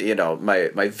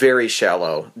my very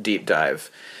shallow deep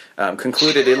dive,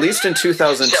 concluded at least in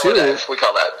 2002. Shallow dive, we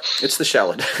call that. It's the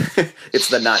shallow dive. It's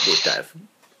the not deep dive.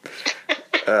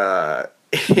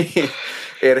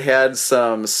 It had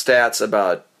some stats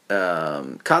about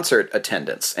concert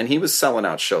attendance, and he was selling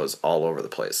out shows all over the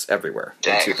place, everywhere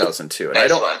in 2002. And I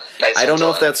don't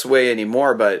know if that's the way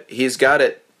anymore, but he's got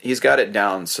it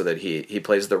down so that he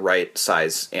plays the right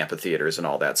size amphitheaters and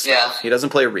all that stuff. Yeah. He doesn't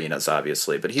play arenas,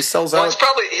 obviously, but he sells out. He's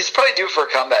probably due for a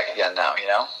comeback again now.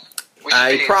 We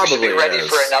should be ready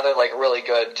for another really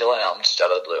good Dylan album just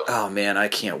out of the blue. Oh man, I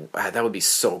can't. That would be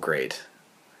so great.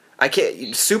 I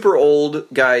can't. Super old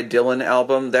guy Dylan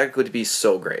album, that would be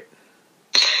so great.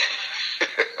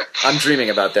 I'm dreaming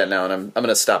about that now, and I'm going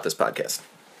to stop this podcast.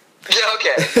 Yeah,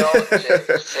 okay.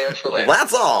 Save it for later. Well,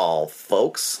 that's all,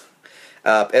 folks.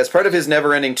 As part of his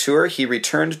Never-Ending Tour, he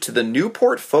returned to the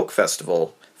Newport Folk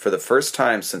Festival for the first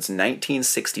time since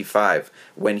 1965,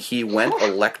 when he went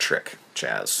electric,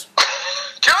 Chaz.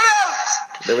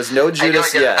 Judas! There was no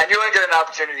Judas yet. I knew I'd get an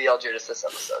opportunity to yell Judas this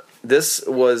episode. This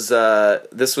was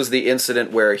the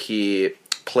incident where he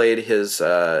played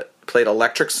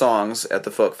electric songs at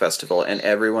the folk festival, and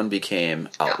everyone became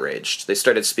outraged. They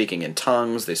started speaking in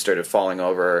tongues. They started falling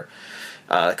over.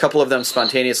 A couple of them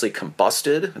spontaneously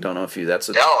combusted. I don't know if that's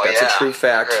a true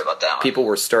fact. I heard about that one. People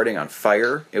were starting on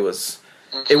fire. It was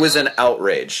an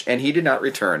outrage, and he did not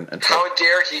return until. How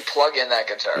dare he plug in that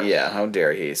guitar? Yeah, how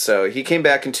dare he? So he came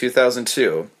back in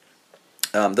 2002.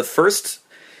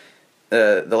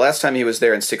 The last time he was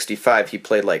there in 65, he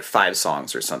played 5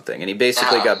 songs or something, and he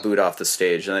basically got booed off the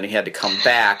stage, and then he had to come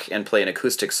back and play an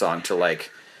acoustic song to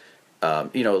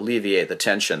alleviate the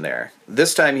tension there.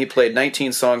 This time he played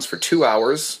 19 songs for 2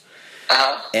 hours,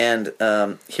 And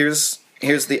here's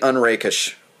the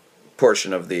unrakish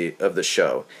portion of the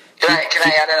show. Can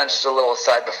I add in just a little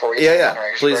aside before you? Yeah,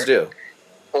 please do.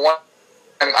 Well,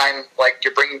 I'm like,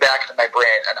 you're bringing back to my brain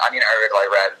an Onion article I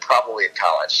read probably in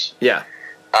college. Yeah.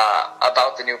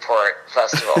 About the Newport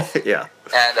Festival. Yeah.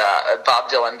 And Bob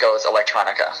Dylan goes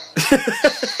electronica.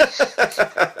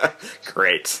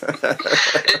 Great.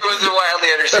 It was a wildly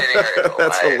entertaining article.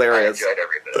 That's hilarious. I enjoyed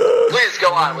every bit of it. Please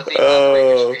go on with the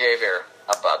unrakish behavior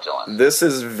of Bob Dylan. This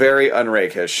is very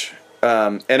unrakish.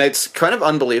 And it's kind of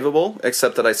unbelievable,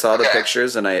 except that I saw the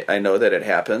pictures and I know that it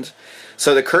happened.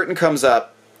 So the curtain comes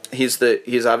up. He's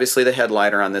obviously the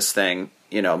headliner on this thing.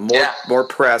 You know, more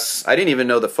press. I didn't even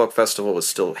know the folk festival was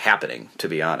still happening, to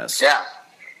be honest. Yeah.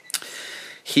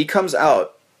 He comes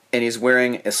out and he's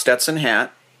wearing a Stetson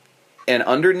hat, and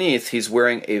underneath he's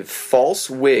wearing a false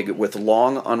wig with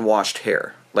long unwashed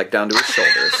hair, like down to his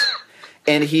shoulders.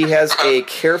 And he has a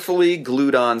carefully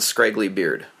glued on scraggly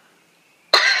beard.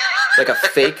 Like a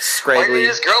fake scraggly. Why did he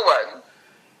just grow one?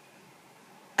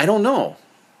 I don't know.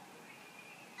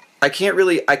 I can't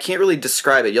really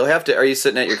describe it. You'll have to. Are you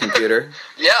sitting at your computer?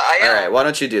 Yeah, I am. All right. Why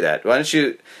don't you do that? Why don't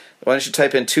you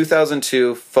type in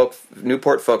 2002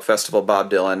 Newport Folk Festival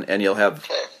Bob Dylan, and you'll have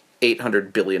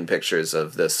 800 billion pictures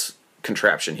of this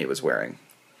contraption he was wearing.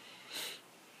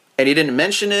 And he didn't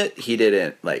mention it. He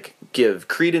didn't give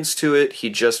credence to it.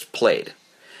 He just played.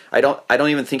 I don't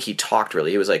even think he talked really.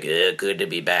 He was like, "Good to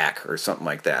be back" or something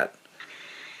like that.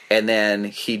 And then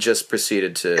he just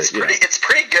proceeded to. It's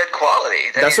pretty good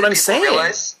quality. That's what I'm saying.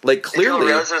 Clearly, people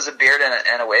realize there was a beard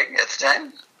and a wig at the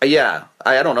time. Yeah,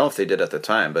 I don't know if they did at the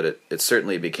time, but it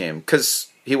certainly became, because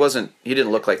he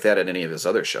didn't look like that at any of his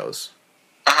other shows.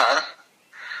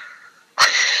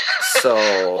 So.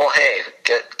 Well, hey,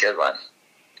 good one.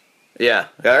 Yeah.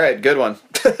 All right. Good one.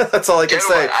 That's all I can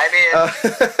say. I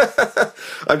mean,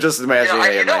 I'm just imagining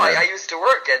it in my head. I used to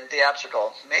work in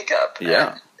theatrical makeup.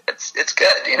 Yeah. It's good.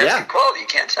 It's good quality. You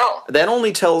can't tell. That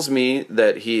only tells me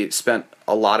that he spent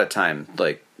a lot of time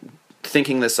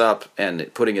thinking this up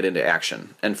and putting it into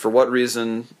action. And for what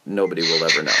reason, nobody will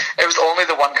ever know. It was only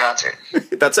the one concert.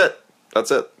 That's it.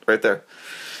 Right there.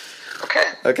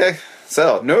 Okay.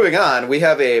 So moving on, we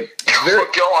have a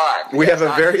We have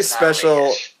a very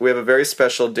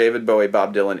special David Bowie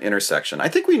Bob Dylan intersection. I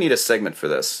think we need a segment for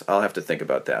this. I'll have to think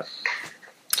about that.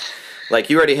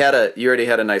 You already had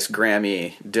a nice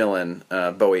Grammy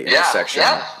Dylan Bowie intersection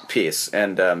piece,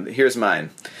 and here's mine.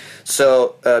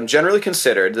 So generally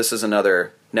considered, this is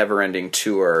another never-ending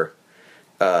tour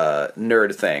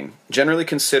nerd thing. Generally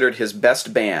considered, his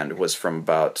best band was from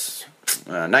about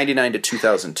 99 to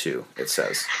 2002. It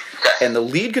says, and the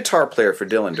lead guitar player for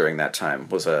Dylan during that time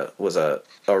was a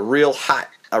real hot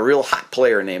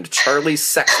player named Charlie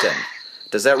Sexton.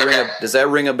 Does that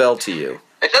ring a bell to you?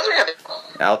 It does ring a bell.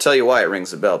 I'll tell you why it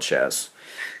rings a bell, Chaz.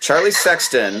 Charlie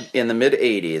Sexton in the mid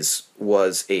 '80s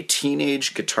was a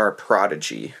teenage guitar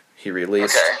prodigy. He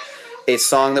released a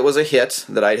song that was a hit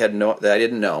that I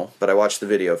didn't know, but I watched the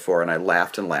video for and I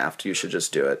laughed and laughed. You should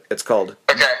just do it. It's called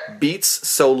Beats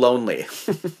So Lonely.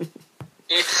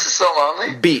 Beats So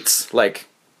Lonely? Beats, like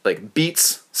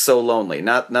Beats So Lonely,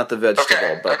 not the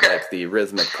vegetable, but the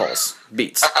rhythmic pulse.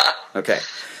 Beats. Okay.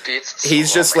 Beats So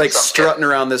He's just lonely. strutting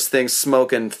around this thing,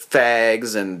 smoking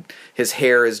fags, and his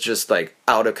hair is just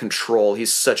out of control.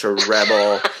 He's such a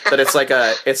rebel, but it's like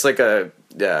a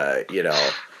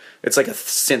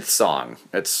synth song.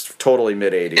 It's totally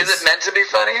mid-'80s. Is it meant to be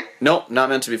funny? Nope, not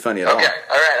meant to be funny at all. Okay,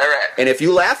 all right. And if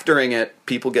you laugh during it,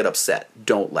 people get upset.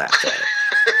 Don't laugh at it.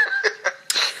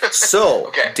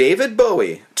 So, David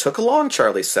Bowie took along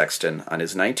Charlie Sexton on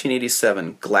his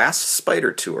 1987 Glass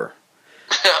Spider tour,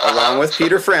 along with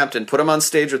Peter Frampton. Put him on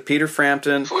stage with Peter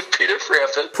Frampton.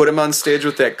 Put him on stage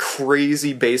with that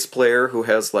crazy bass player who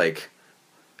has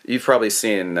you've probably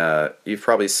seen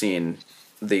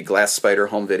the Glass Spider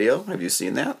home video. Have you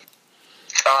seen that?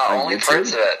 Only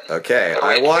parts of it. Okay,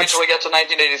 Wait till we get to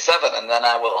 1987, and then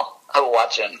I will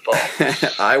watch it in full.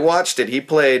 I watched it. He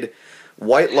played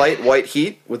White Light, White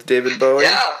Heat with David Bowie.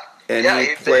 Yeah. And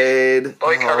he played...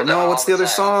 Bowie covered that what's the other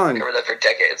song? Covered that for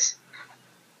decades.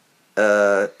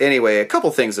 Anyway, a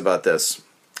couple things about this.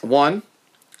 One,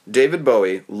 David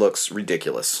Bowie looks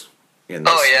ridiculous in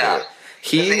this. Oh, yeah.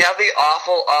 Does he have the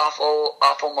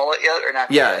awful mullet yet, or not?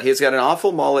 Yeah, he's got an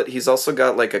awful mullet. He's also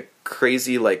got a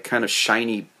crazy, kind of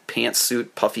shiny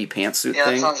puffy pantsuit thing.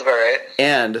 Yeah, that sounds about right.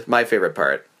 And my favorite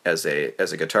part as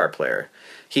a guitar player,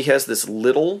 he has this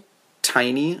little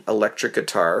tiny electric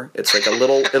guitar. It's like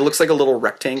it looks like a little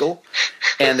rectangle,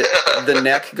 and the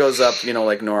neck goes up,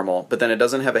 like normal, but then it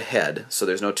doesn't have a head, so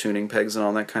there's no tuning pegs and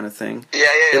all that kind of thing. Yeah.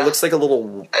 It looks like a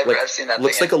little, I've seen that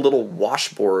looks thing, like a little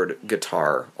washboard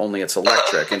guitar, only it's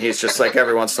electric, and he's just like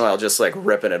every once in a while just like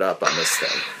ripping it up on this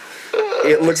thing.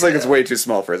 It looks like it's way too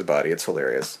small for his body. It's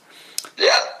hilarious.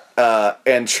 Yeah.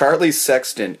 And Charlie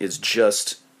Sexton he's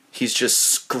just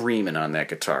screaming on that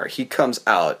guitar. He comes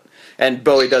out, and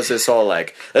Bowie does this whole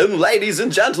like, ladies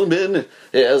and gentlemen,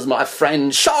 here's my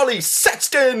friend Charlie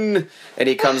Sexton. And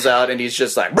he comes out, and he's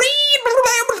just like,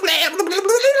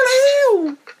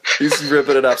 he's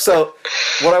ripping it up. So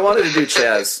what I wanted to do,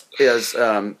 Chaz, is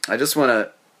I just want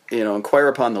to, inquire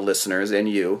upon the listeners and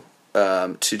you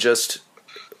to just,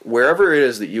 wherever it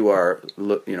is that you are,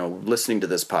 listening to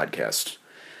this podcast,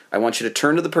 I want you to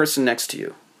turn to the person next to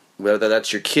you, whether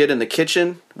that's your kid in the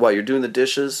kitchen while you're doing the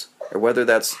dishes, or whether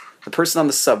that's the person on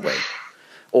the subway,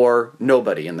 or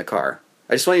nobody in the car.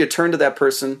 I just want you to turn to that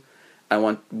person. I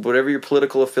want whatever your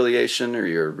political affiliation or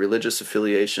your religious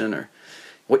affiliation or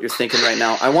what you're thinking right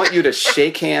now, I want you to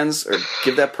shake hands or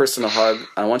give that person a hug.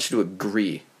 I want you to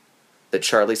agree that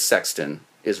Charlie Sexton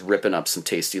is ripping up some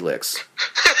tasty licks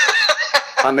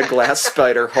on the Glass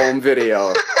Spider home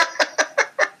video.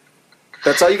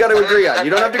 That's all you got to agree on.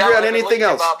 You don't have to agree on anything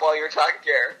else. Up while you're talking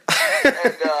here, and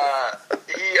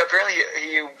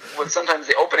he was sometimes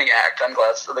the opening act on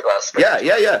the Glass Spider.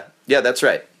 Yeah. That's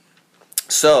right.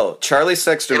 So Charlie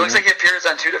Sexton. It looks like he appears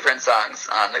on 2 different songs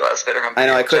on the Glass Spider home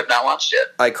video. I know. I've not watched it.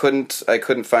 I couldn't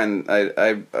find.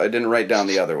 I didn't write down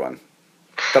the other one,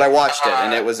 but I watched it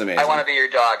and it was amazing. I Want to Be Your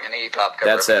Dog, an Iggy Pop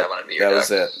cover. That's it. I Want to Be Your Dog. Was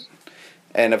it.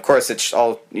 And of course, it's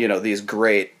all these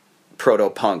great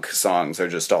proto-punk songs are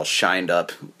just all shined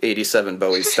up 87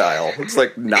 Bowie style. It's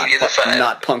like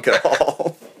not punk at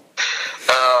all.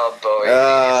 Oh, Bowie.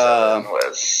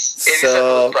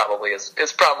 87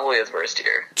 was probably his worst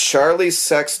year. Charlie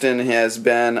Sexton has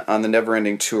been on the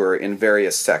Neverending Tour in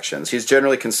various sections. He's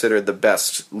generally considered the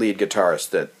best lead guitarist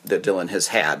that Dylan has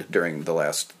had during the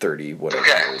last 30 whatever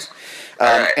years. All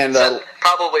right. And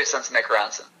probably since Mick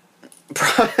Ronson.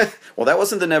 Well, that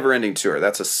wasn't the Neverending Tour.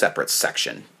 That's a separate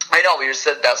section. I know, we just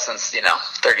said that since,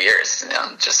 30 years.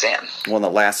 Just saying. Well, in the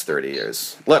last 30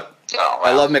 years. Look,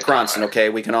 I love Mick Ronson, okay?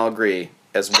 We can all agree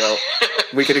as well.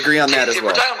 We could agree on that as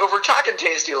well. If we're talking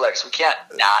tasty licks, we can't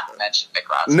not mention Mick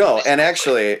Ronson. No, and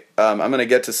actually, I'm going to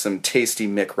get to some tasty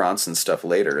Mick Ronson stuff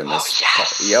later in this. Oh,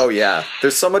 yes. Oh, yeah.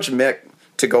 There's so much Mick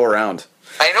to go around.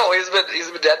 I know, he's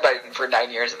been dead for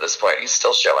 9 years at this point. He's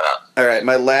still showing up. All right,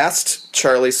 my last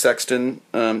Charlie Sexton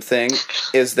thing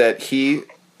is that he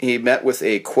met with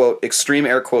a, quote, extreme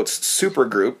air quotes,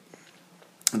 supergroup.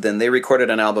 Then they recorded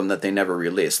an album that they never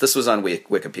released. This was on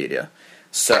Wikipedia.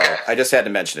 So I just had to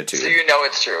mention it to you. So you know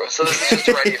it's true. So this is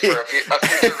just ready for a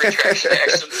future retraction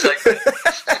action segment.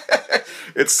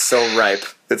 It's so ripe.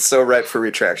 It's so ripe for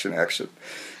retraction action.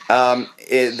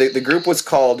 The group was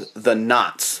called The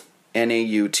Nauts.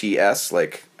 Nauts,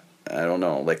 like, I don't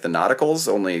know, like the Nauticals,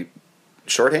 only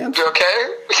shorthand?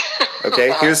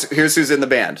 Okay, here's who's in the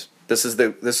band. This is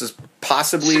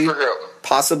possibly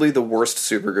the worst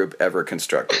supergroup ever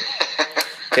constructed.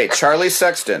 Okay, Charlie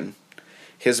Sexton,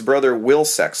 his brother Will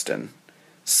Sexton,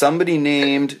 somebody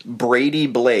named Brady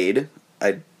Blade.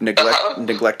 I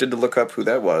neglected to look up who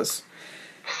that was.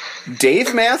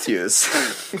 Dave Matthews.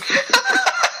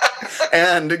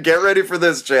 And get ready for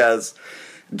this, Chaz.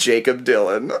 Jacob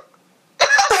Dylan.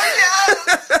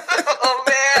 Oh,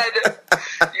 man.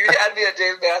 You had me at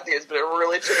Dave Matthews, but it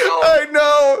really took it home. I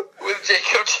know. With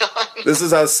Jacob Dylan. This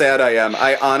is how sad I am.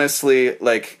 I honestly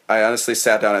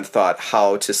sat down and thought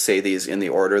how to say these in the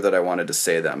order that I wanted to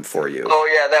say them for you. Oh,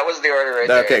 yeah, that was the order right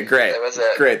there. Okay, great. That was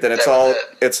it. Great, then it's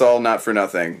all not for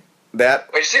nothing. Wait,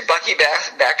 did you say Bucky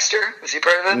Baxter? Was he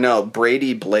part of it? No,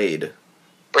 Brady Blade.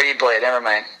 Brady Blade, never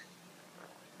mind.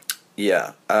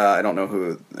 Yeah, I don't know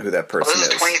who that person is.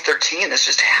 This is 2013. This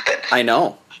just happened. I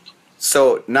know.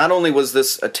 So not only was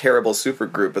this a terrible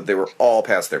supergroup, but they were all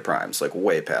past their primes, like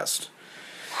way past.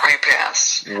 Right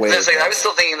past. I was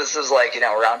still thinking this was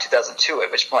around 2002,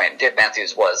 at which point Dave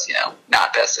Matthews was,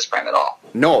 not past his prime at all.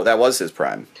 No, that was his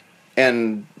prime.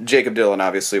 And Jacob Dylan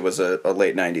obviously was a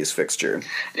late 90s fixture.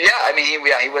 Yeah, I mean, he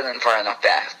wasn't far enough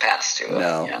past to...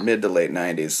 No, mid to late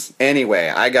 90s. Anyway,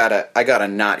 I gotta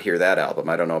not hear that album.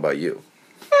 I don't know about you.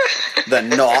 The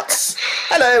Nauts.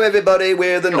 Hello, everybody,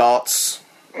 we're the Nauts.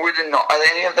 Are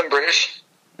any of them British?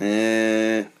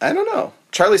 I don't know.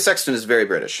 Charlie Sexton is very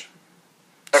British.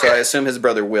 Okay. So I assume his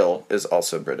brother Will is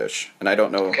also British. And I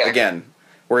don't know, again,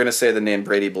 We're going to say the name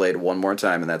Brady Blade one more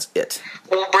time, and that's it.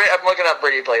 Well, I'm looking up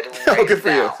Brady Blade right good for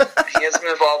now. you. He has been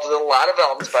involved with a lot of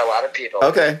albums by a lot of people.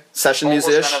 Okay. Session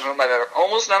musician?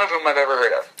 Almost none of whom I've ever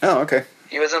heard of. Oh, okay.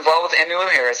 He was involved with Emmylou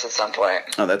Harris at some point.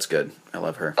 Oh, that's good. I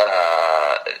love her.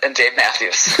 And Dave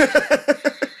Matthews.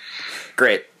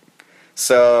 Great.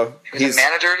 So he's a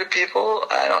manager to people.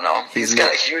 I don't know. He's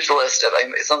got a huge list of.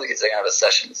 It sounds like he's kind of a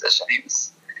session musician.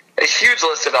 He's a huge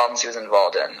list of albums he was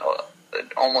involved in.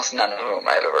 Almost none of whom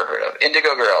I've ever heard of.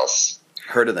 Indigo Girls.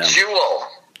 Heard of them. Jewel.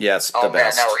 Yes, the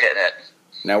best. Man, now we're hitting it.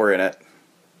 Now we're in it.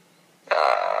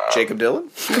 Jacob Dylan?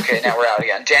 Okay, now we're out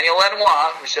again. Daniel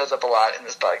Lanois, who shows up a lot in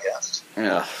this podcast.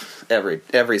 Yeah,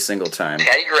 every single time.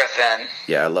 Patty Griffin.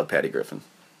 Yeah, I love Patty Griffin.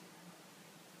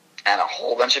 And a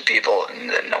whole bunch of people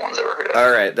that no one's ever heard of.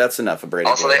 All right, that's enough of Brady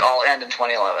Also, Blade. they all end in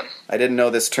 2011. I didn't know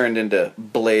this turned into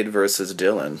Blade versus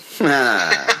Dylan.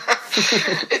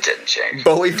 It didn't change.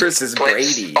 Bowie versus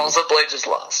Brady. Also, Blade just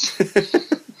lost.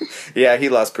 Yeah, he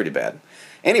lost pretty bad.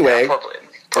 Anyway, poor Blade.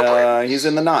 Poor Blade. He's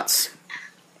in the knots.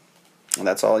 And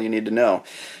that's all you need to know.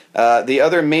 The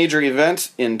other major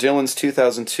event in Dylan's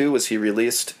 2002 was he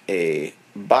released a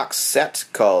box set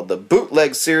called the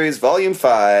Bootleg Series Volume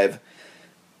 5,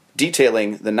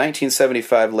 detailing the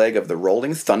 1975 leg of the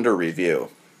Rolling Thunder Review.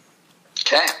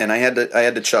 Okay. And I had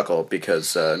to chuckle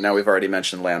because now we've already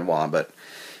mentioned Lanois, but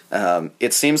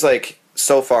it seems like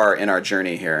so far in our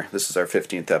journey here, this is our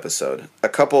 15th episode, a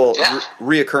couple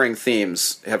reoccurring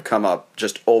themes have come up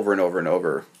just over and over and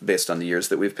over based on the years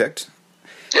that we've picked.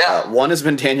 Yeah. One has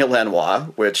been Daniel Lanois,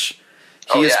 which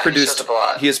he has produced.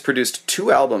 He has produced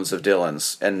 2 albums of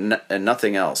Dylan's and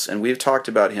nothing else, and we've talked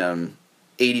about him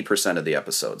 80% of the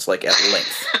episodes, like at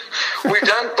length. We've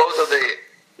done both of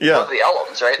the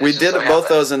albums, right? We did both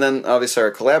those, and then obviously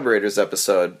our collaborators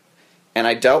episode. And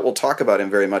I doubt we'll talk about him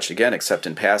very much again, except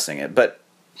in passing it. But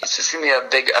he's just going to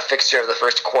be a fixture of the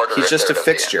first quarter. He's just a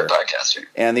fixture. Of the podcast.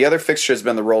 And the other fixture has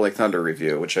been the Rolling Thunder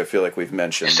Review, which I feel like we've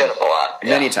mentioned a lot,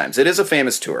 many times. It is a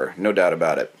famous tour, no doubt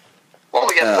about it. Well,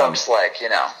 we get folks like,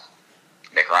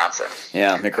 Mick Ronson.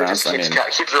 Yeah, Mick Ronson.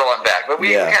 Keeps rolling back. But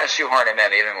we kind of shoehorn him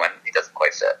in even when he doesn't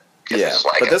quite fit. Yeah,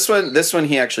 but this one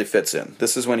he actually fits in.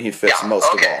 This is when he fits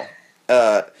most of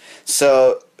all.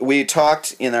 So we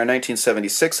talked in our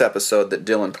 1976 episode that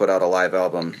Dylan put out a live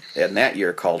album in that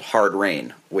year called Hard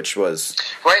Rain, which was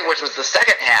the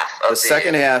second half of the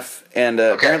second half, and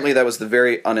apparently that was the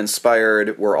very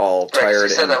uninspired. We're all tired. You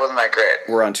said that wasn't that great.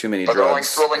 We're on too many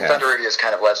drugs. Rolling Thunder Review is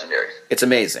kind of legendary. It's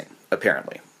amazing,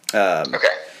 apparently.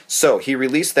 So he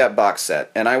released that box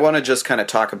set, and I want to just kind of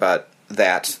talk about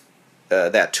that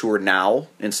tour now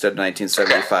instead of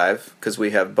 1975 because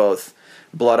we have both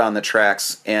Blood on the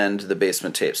Tracks and the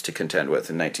Basement Tapes to contend with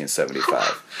in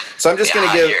 1975. So I'm just going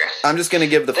to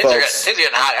give the folks. Things are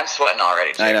getting hot. I'm sweating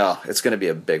already. Too. I know it's going to be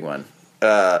a big one.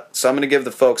 So I'm going to give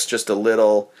the folks just a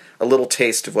little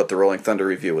taste of what the Rolling Thunder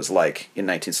Review was like in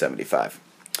 1975.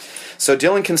 So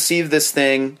Dylan conceived this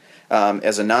thing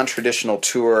as a non-traditional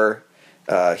tour.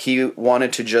 He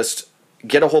wanted to just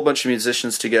get a whole bunch of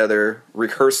musicians together,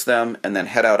 rehearse them, and then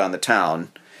head out on the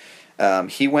town.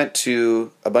 He went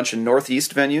to a bunch of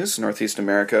Northeast venues, Northeast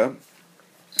America,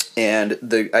 and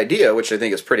the idea, which I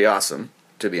think is pretty awesome,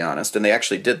 to be honest, and they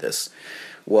actually did this,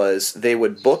 was they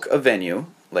would book a venue,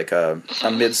 like a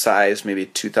mid-sized, maybe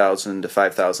 2,000 to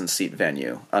 5,000 seat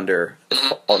venue under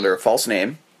a false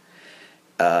name,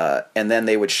 and then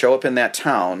they would show up in that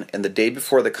town, and the day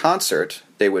before the concert,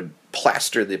 they would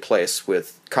plaster the place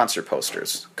with concert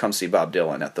posters. Come see Bob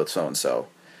Dylan at the so-and-so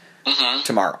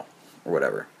tomorrow, or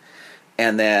whatever.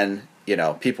 And then,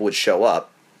 people would show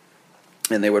up,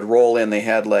 and they would roll in. They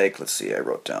had, let's see, I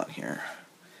wrote down here.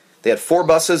 They had 4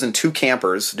 buses and 2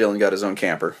 campers. Dylan got his own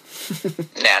camper.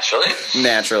 Naturally.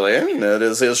 That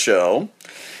is his show.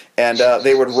 And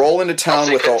they would roll into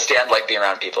town with... couldn't stand, being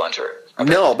around people on tour.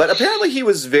 Okay. No, but apparently he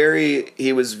was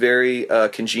very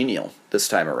congenial this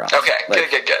time around. Okay,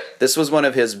 good. This was one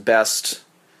of his best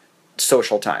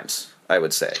social times, I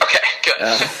would say. Okay,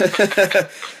 good.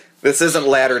 This isn't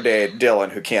latter-day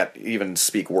Dylan who can't even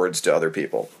speak words to other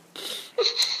people.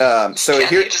 So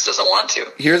he just doesn't want to.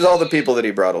 Here's all the people that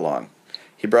he brought along.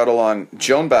 He brought along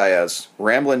Joan Baez,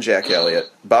 Ramblin' Jack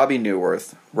Elliott, Bobby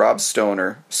Newworth, Rob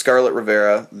Stoner, Scarlett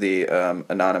Rivera, the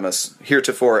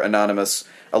heretofore anonymous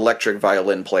electric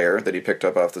violin player that he picked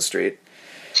up off the street,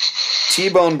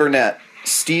 T-Bone Burnett,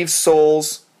 Steve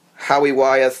Soules, Howie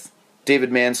Wyeth,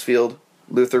 David Mansfield,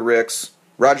 Luther Ricks,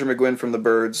 Roger McGuinn from the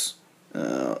Byrds,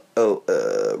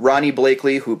 Ronnie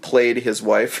Blakely, who played his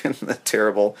wife in the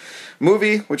terrible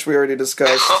movie, which we already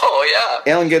discussed. Oh,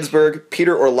 yeah. Allen Ginsberg,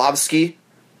 Peter Orlovsky,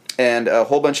 and a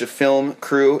whole bunch of film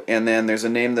crew, and then there's a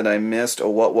name that I missed. Oh,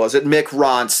 what was it? Mick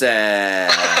Ronson.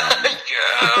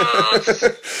 Yes.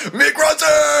 Mick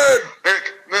Ronson.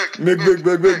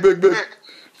 Mick.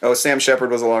 Oh, Sam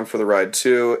Shepard was along for the ride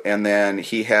too, and then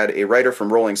he had a writer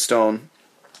from Rolling Stone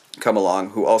come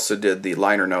along who also did the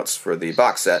liner notes for the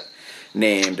box set,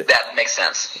 named That makes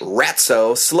sense.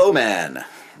 Ratso Slowman.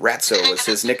 Ratso was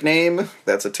his nickname.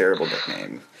 That's a terrible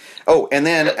nickname. Oh, and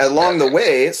then along the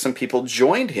way, some people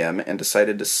joined him and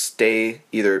decided to stay,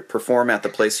 either perform at the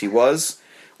place he was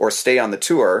or stay on the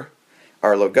tour.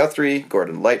 Arlo Guthrie,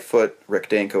 Gordon Lightfoot, Rick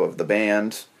Danko of the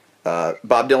band. Bob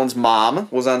Dylan's mom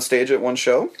was on stage at one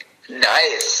show.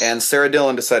 Nice. And Sarah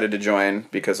Dillon decided to join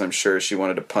because I'm sure she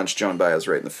wanted to punch Joan Baez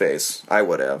right in the face. I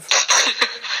would have.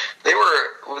 They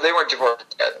weren't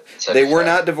divorced yet. They were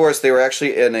not divorced. They were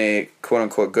actually in a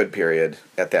quote-unquote good period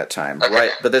at that time. Okay.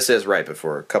 Right, but this is right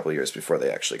before, a couple of years before they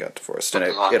actually got divorced. And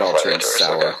it all turned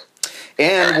sour. Okay.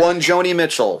 And one Joni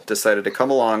Mitchell decided to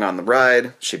come along on the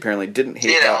ride. She apparently didn't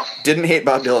hate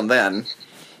Bob Dylan then.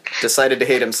 Decided to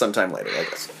hate him sometime later, I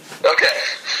guess. Okay.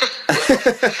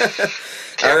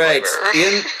 All right.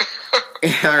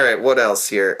 All right, what else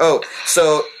here? Oh,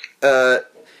 so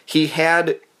he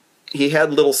had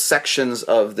little sections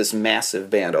of this massive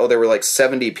band. Oh, there were like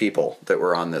 70 people that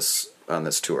were on this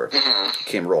tour.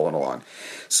 Came rolling along.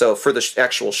 So for the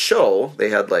actual show, they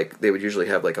would usually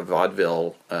have like a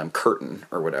vaudeville curtain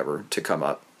or whatever to come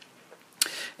up.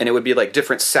 And it would be like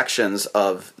different sections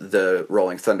of the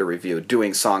Rolling Thunder Revue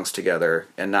doing songs together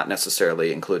and not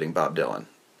necessarily including Bob Dylan.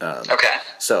 Okay.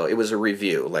 So it was a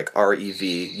review, like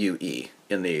REVUE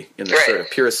in the Right. sort of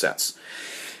purest sense.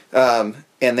 And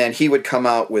then he would come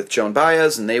out with Joan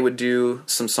Baez, and they would do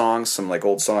some songs, some like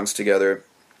old songs together.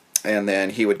 And then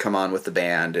he would come on with the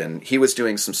band, and he was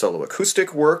doing some solo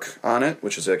acoustic work on it,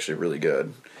 which is actually really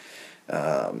good.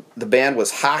 The band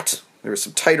was hot. There were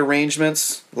some tight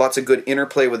arrangements, lots of good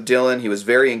interplay with Dylan. He was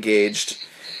very engaged.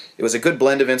 It was a good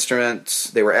blend of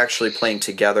instruments. They were actually playing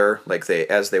together, like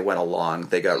as they went along.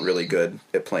 They got really good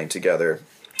at playing together.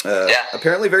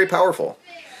 Apparently very powerful.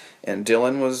 And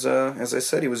Dylan was, as I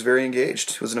said, he was very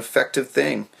engaged. It was an effective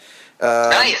thing.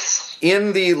 Nice.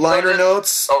 In the liner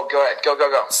notes... Oh, go ahead.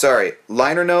 Go. Sorry.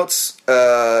 Liner notes,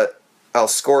 I'll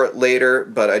score it later,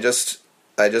 but I just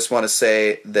want to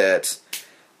say that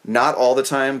not all the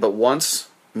time, but once,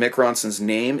 Mick Ronson's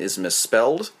name is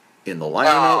misspelled in the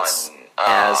liner notes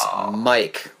as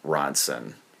Mike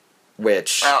Ronson,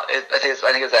 which... Well, I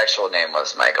think his actual name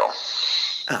was Michael.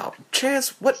 Oh,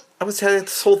 Chaz, what? I was having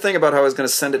this whole thing about how I was going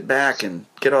to send it back and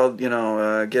get all,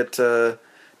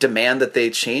 demand that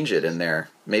they change it in there.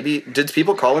 Maybe, did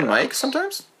people call him Mike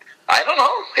sometimes? I don't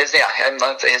know. His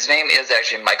name is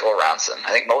actually Michael Ronson.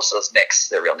 I think most of those Nicks,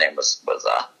 their real name was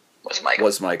Michael.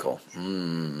 Was Michael.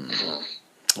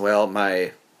 Well,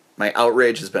 my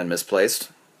outrage has been misplaced,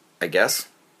 I guess.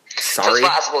 Sorry. So it's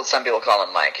possible that some people call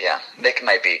him Mike, yeah. Nick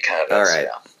might be kind of... All right.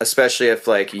 Yeah. Especially if,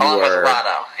 like, you were...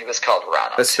 Rano. He was called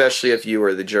Rano. Especially if you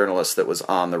were the journalist that was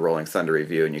on the Rolling Thunder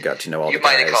Revue and you got to know all the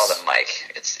guys. You might have called him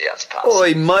Mike. It's possible.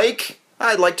 Oi, Mike!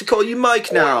 I'd like to call you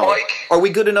Mike now. Oi, Mike. Are we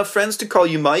good enough friends to call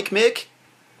you Mike, Mick?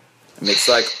 And Mick's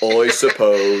like, I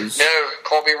suppose. No,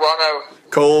 call me Rano.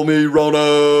 Call me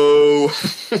Rono!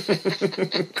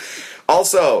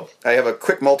 Also, I have a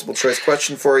quick multiple choice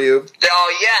question for you.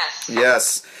 Oh, yes!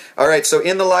 Yes. All right, so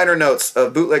in the liner notes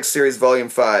of Bootleg Series Volume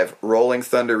 5, Rolling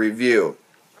Thunder Revue,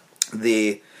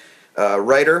 the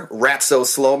writer, Ratso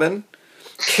Slowman,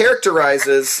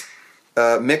 characterizes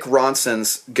Mick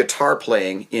Ronson's guitar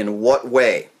playing in what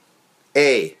way?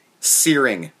 A.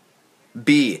 Searing.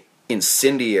 B.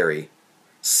 Incendiary.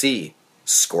 C.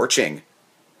 Scorching.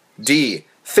 D.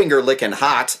 Finger-licking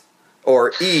hot.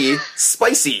 Or E.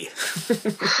 Spicy. We went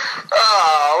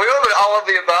with all of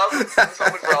the above.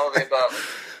 Someone for all of the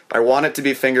above. I want it to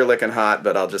be finger-licking hot,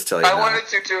 but I'll just tell you I now. wanted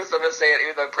to, too, so I'm going to say it,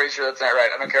 even though I'm pretty sure that's not right.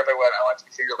 I don't care if I win. I want it to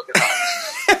be finger-licking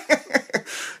hot.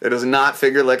 It is not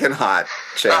finger-licking hot,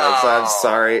 Chaz. I'm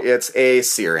sorry. It's a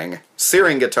searing.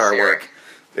 Searing guitar work.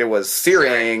 It was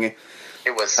searing.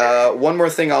 It was searing. One more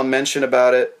thing I'll mention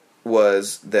about it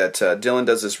was that Dylan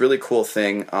does this really cool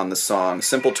thing on the song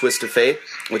Simple Twist of Fate,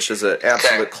 which is an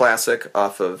absolute classic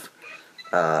off of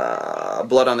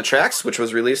Blood on the Tracks, which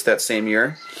was released that same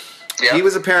year. Yep. He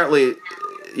was apparently,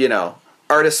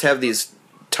 artists have these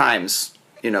times,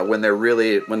 when they're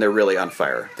really on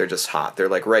fire. They're just hot. They're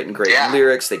like writing great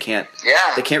lyrics. They can't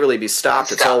really be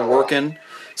stopped. It's all working.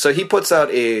 So he puts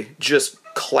out a just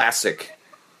classic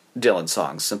Dylan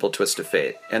song, Simple Twist of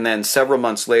Fate. And then several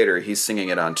months later, he's singing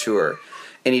it on tour.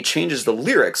 And he changes the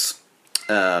lyrics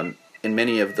in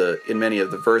many of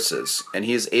the verses, and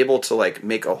he's able to like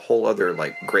make a whole other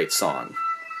like great song,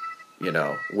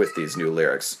 with these new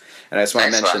lyrics. And I just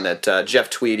want to mention that Jeff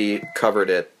Tweedy covered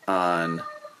it on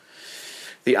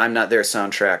the "I'm Not There"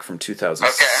 soundtrack from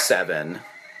 2007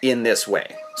 in this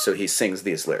way. So he sings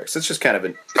these lyrics. It's just kind of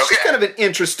an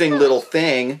interesting little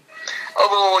thing. A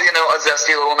little, a zesty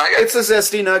little nugget. It's a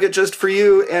zesty nugget just for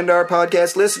you and our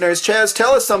podcast listeners. Chaz,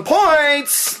 tell us some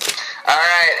points. All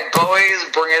right, Bowie's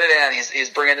bringing it in. He's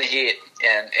bringing the heat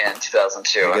in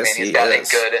 2002. I mean, he's got a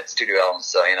good studio album,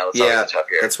 so that's always a tough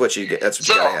year. That's what you get. That's what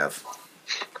you gotta have.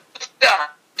 Yeah,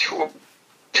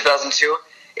 2002.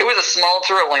 It was a small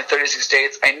tour, only 36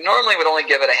 dates. I normally would only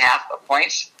give it a half a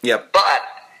point. Yep. But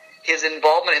his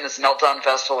involvement in this Meltdown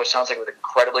Festival, which sounds like it was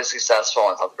incredibly successful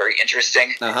and sounds very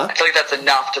interesting, I feel like that's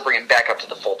enough to bring him back up to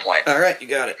the full point. All right, you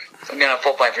got it. So I'm going to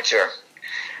full point for tour.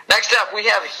 Next up, we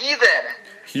have Heathen.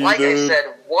 Like I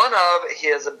said, one of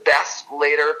his best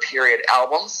later period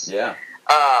albums. Yeah.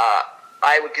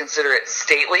 I would consider it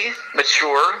stately,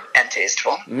 mature, and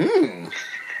tasteful.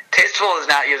 Tasteful is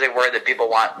not usually a word that people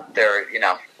want their,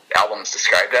 albums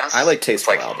described as. I like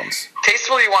tasteful albums.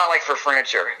 Tasteful you want like for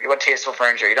furniture. You want tasteful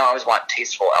furniture. You don't always want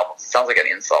tasteful albums. It sounds like an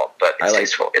insult, but it's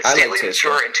tasteful. It's stately,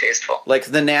 mature, and tasteful. Like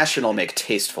The National make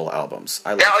tasteful albums.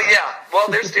 I like that. Yeah. Well,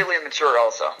 they're stately and mature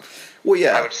also. Well,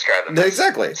 yeah. I would describe them.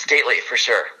 Exactly. Stately, for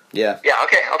sure. Yeah. Yeah,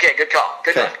 okay, good call.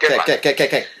 Good one.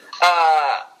 Okay.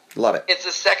 Love it. It's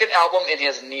the second album in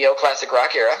his neo-classic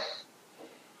rock era.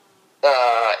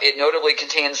 It notably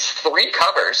contains 3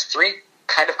 covers, 3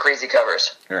 kind of crazy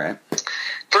covers. All right.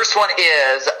 First one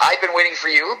is "I've Been Waiting for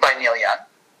You" by Neil Young.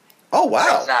 Oh,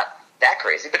 wow. It's not that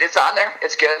crazy, but it's on there.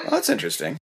 It's good. Oh, that's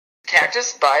interesting.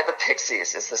 "Cactus" by the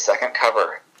Pixies is the second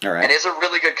cover. All right. And it's a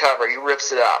really good cover. He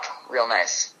rips it up real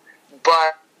nice.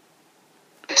 But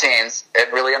it contains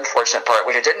a really unfortunate part,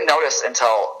 which I didn't notice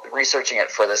until researching it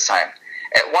for this time.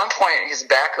 At one point, his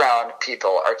background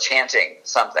people are chanting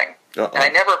something. And I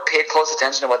never paid close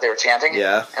attention to what they were chanting.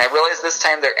 Yeah. And I realized this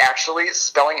time they're actually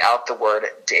spelling out the word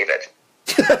David.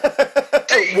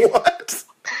 D. What?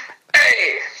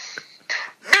 A.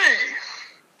 B.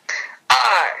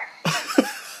 I.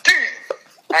 D.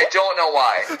 I don't know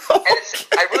why. And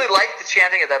I really like the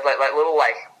chanting of that little,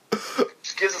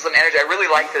 just gives us some energy. I really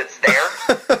like that it's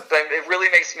there. But it really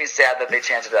makes me sad that they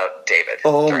chanted out David.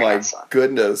 Oh, my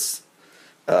goodness.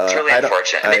 It's really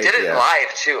unfortunate. And they did it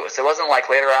live, too. So it wasn't like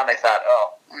later on they thought,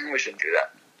 we shouldn't do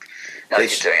that. Now they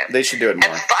keep doing it. They should do it more.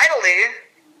 And finally,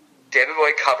 David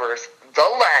Bowie covers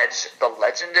the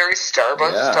legendary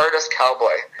Stardust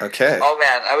Cowboy. Okay. Oh,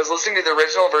 man. I was listening to the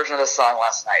original version of this song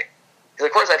last night. Because,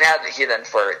 of course, I've had Heathen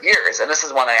for years, and this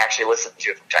is one I actually listen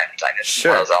to from time to time. It's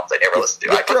one of those albums I never listen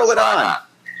to. I throw it on.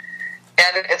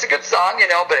 And it's a good song,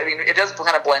 but I mean, it does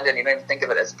kind of blend in. You don't even think of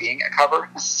it as being a cover,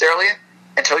 necessarily,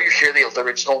 until you hear the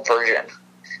original version,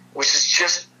 which is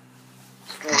just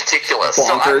ridiculous. Bonkers.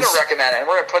 So I'm going to recommend it, and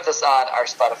we're going to put this on our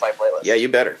Spotify playlist. Yeah, you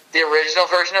better. The original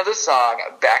version of the song,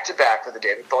 back-to-back with the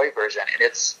David Bowie version, and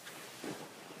it's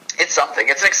something.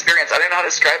 It's an experience. I don't know how to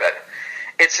describe it.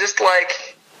 It's just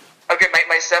like, okay,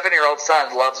 my 7-year-old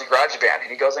son loves GarageBand,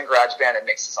 and he goes in GarageBand and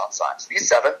makes his own songs. He's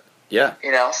 7. Yeah.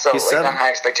 So he's not high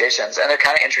expectations, and they're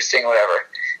kind of interesting, whatever.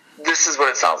 This is what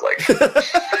it sounds like.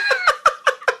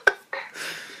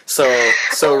 So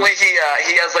only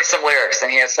he has like some lyrics,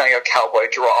 and he has something a cowboy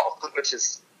drawl, which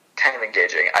is kind of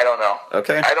engaging. I don't know.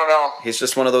 Okay. I don't know. He's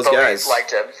just one of those guys.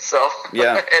 Liked him. So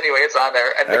yeah. Anyway, it's on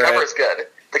there, and the cover is good.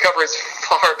 The cover is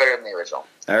far better than the original.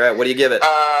 All right, what do you give it?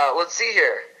 Let's see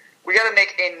here. We got to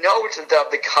make a note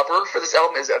that the cover for this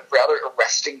album is a rather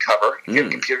arresting cover. You have a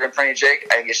computer in front of you, Jake?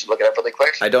 I think you should look it up really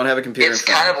quick. I don't have a computer in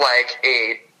front of me. It's kind of like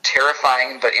a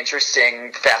terrifying but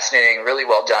interesting, fascinating, really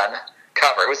well done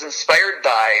cover. It was inspired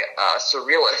by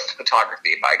surrealist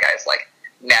photography by guys like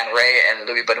Man Ray and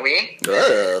Louis Benoit.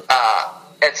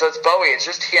 And so it's Bowie. It's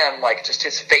just him, just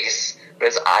his face, but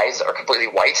his eyes are completely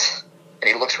white, and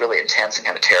he looks really intense and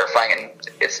kind of terrifying. And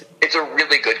it's a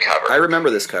really good cover. I remember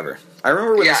this cover. I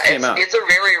remember when this came out. It's a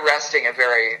very arresting, a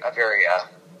very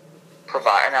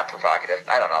not provocative.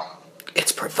 I don't know.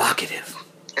 It's provocative.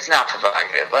 It's not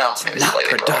provocative. Well, maybe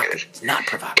slightly provocative. It's not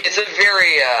provocative. It's a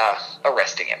very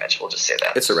arresting image. We'll just say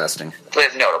that. It's arresting.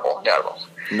 It's notable.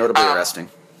 Notably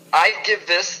arresting. I give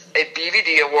this a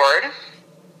BVD award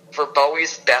for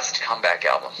Bowie's best comeback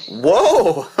album.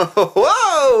 Whoa!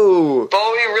 Whoa!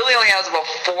 Bowie really only has about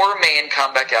 4 main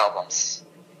comeback albums.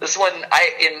 This one,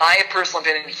 in my personal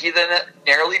opinion, he then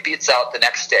narrowly beats out The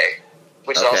Next Day,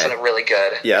 which is also a really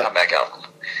good comeback album.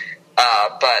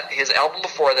 But his album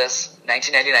before this,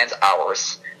 1999's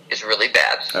Hours, is really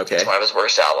bad. Okay. It's one of his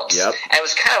worst albums. Yep. And it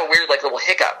was kind of weird, like little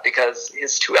hiccup, because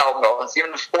his 2 albums,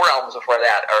 even the 4 albums before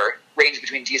that, are range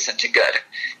between decent to good.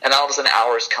 And all of a sudden,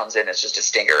 Hours comes in, it's just a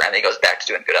stinker, and he goes back to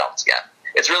doing good albums again.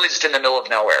 It's really just in the middle of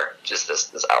nowhere, just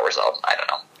this Hours album. I don't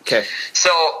know. Okay.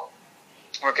 So,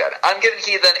 we're good. I'm giving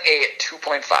Heathen a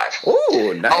 2.5.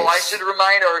 Ooh, nice. Oh, I should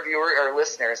remind our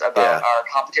listeners about our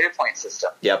computative point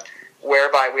system. Yep.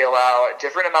 Whereby we allow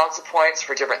different amounts of points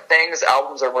for different things.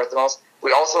 Albums are worth the most.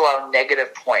 We also allow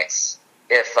negative points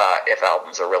if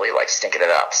albums are really like stinking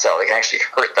it up. So they can actually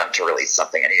hurt them to release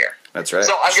something in a year. That's right.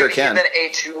 So I'm sure giving can. a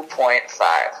 2.5.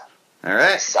 All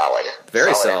right. Solid.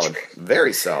 Very solid. entry.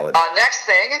 Very solid. Next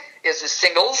thing is his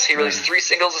singles. He released 3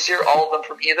 singles this year, all of them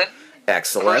from Heathen.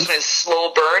 Excellent. First one is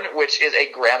Slow Burn, which is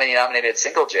a Grammy-nominated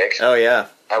single, Jake. Oh, yeah.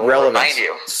 I will relevant. remind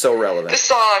you. So relevant. This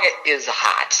song is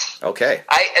hot. Okay.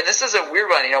 And this is a weird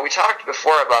one. You know, we talked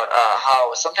before about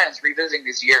how sometimes revisiting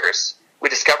these years, we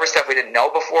discover stuff we didn't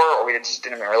know before or we just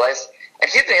didn't even realize. And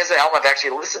Heathen is an album I've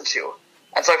actually listened to.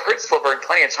 And so I've heard Slow Burn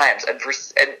plenty of times. And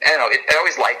I don't know, I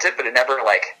always liked it, but it never,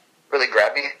 like, really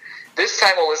grabbed me. This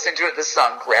time while listening to it, this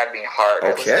song grabbed me hard.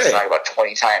 I listened to this song about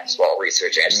 20 times while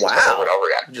researching. I just listened over and over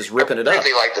again. Just ripping it up. I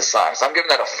really like this song, so I'm giving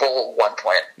that a full 1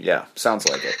 point. Yeah, sounds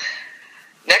like it.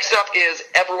 Next up is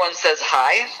Everyone Says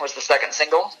Hi, was the second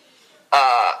single.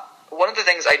 One of the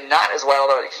things I'm not as wild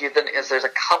about Heathen is there's a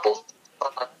couple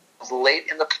late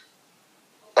in the...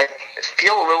 like,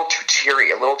 feel a little too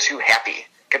cheery, a little too happy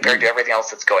compared to everything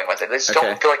else that's going with it. They just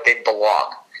don't feel like they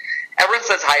belong. Everyone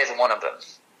Says Hi is one of them.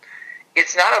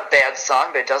 It's not a bad song,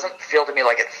 but it doesn't feel to me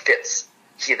like it fits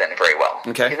Heathen very well.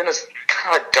 Okay. Heathen is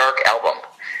kind of a dark album.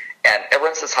 And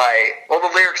Everyone Says Hi, well,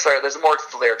 the lyrics are, there's more to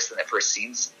the lyrics than it first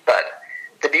seems, but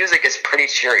the music is pretty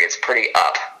cheery. It's pretty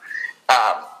up.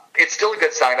 It's still a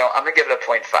good song, though. I'm going to give it a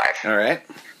 0.5. All right.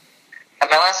 And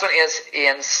my last one is,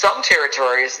 in some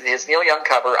territories, his Neil Young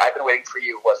cover, I've Been Waiting For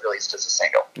You, was released as a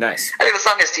single. Nice. I think the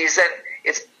song is decent.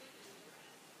 It's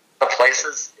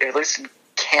places, at least in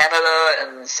Canada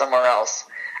and somewhere else.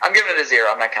 I'm giving it a 0.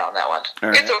 I'm not counting that one.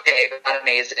 Right. It's okay, but not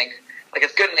amazing. Like,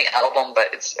 it's good in the album,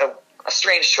 but it's a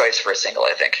strange choice for a single,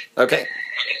 I think. Okay.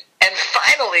 And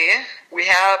finally, he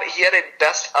had a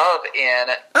best of in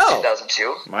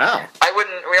 2002. Wow. I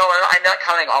wouldn't, I'm not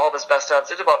counting all of his best ofs.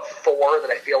 There's about 4 that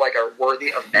I feel like are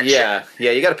worthy of mention. Yeah,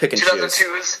 you got to pick and choose.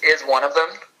 2002's is one of them.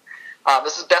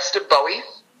 This is Best of Bowie.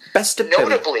 Best of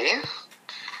Notably,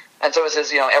 and so it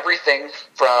says, everything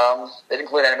from, it didn't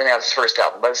include anything on his first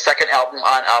album, but his second album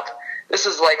on up, this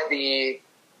is like the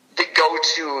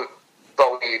go-to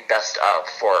Bowie best of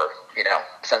for,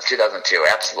 since 2002,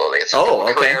 absolutely. It's a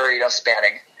whole career,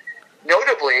 spanning.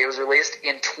 Notably, it was released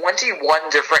in 21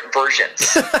 different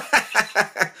versions.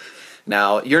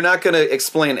 Now, you're not going to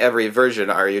explain every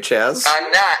version, are you, Chaz?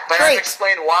 I'm not, but I'm going to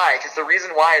explain why, because the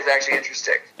reason why is actually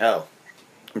interesting. Oh,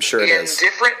 I'm sure it is. In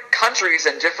different countries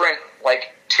and different,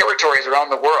 territories around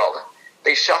the world,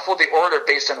 they shuffled the order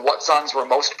based on what songs were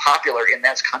most popular in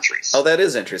those countries. Oh, that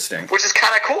is interesting. Which is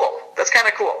kind of cool. That's kind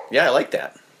of cool. Yeah, I like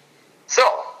that. So,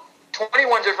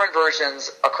 21 different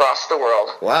versions across the world.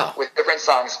 Wow. With different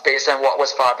songs based on what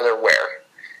was popular where.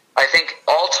 I think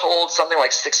all told, something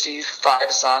like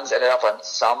 65 songs ended up on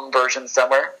some version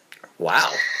somewhere. Wow.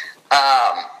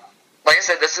 Like I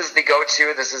said, this is the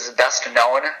go-to. This is best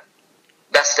known.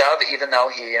 Best of, even though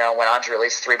he went on to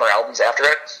release 3 more albums after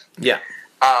it. Yeah.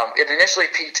 It initially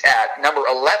peaked at number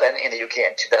 11 in the UK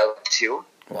in 2002.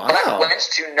 Wow. But went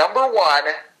to number 1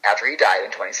 after he died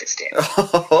in 2016.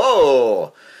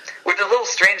 Oh. Which is a little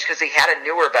strange because he had a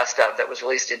newer best of that was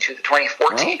released in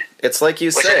 2014. Well, it's like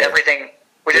you say.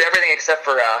 We did everything except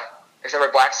for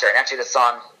Black Star, and actually the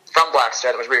song from Black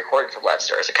Star that was re-recorded for Black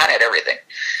Star, so it kind of had everything.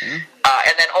 Mm-hmm.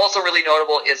 And then also really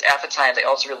notable is at the time they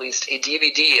also released a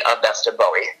DVD of Best of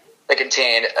Bowie that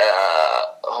contained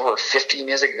over 50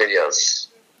 music videos.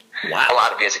 Wow. A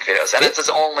lot of music videos. And it's his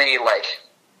only,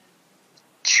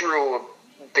 true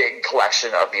big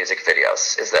collection of music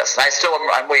videos is this. And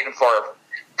I'm waiting for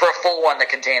a full one that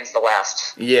contains the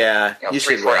last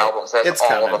 3-4 albums. That's all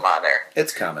coming. of them on there.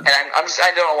 It's coming. And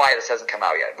I don't know why this hasn't come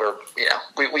out yet.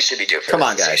 We should be due for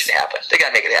this to happen. They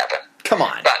gotta make it happen. Come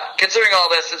on. But considering all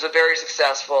this is a very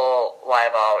successful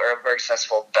live out or a very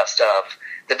successful best of,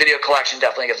 the video collection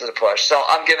definitely gives it a push. So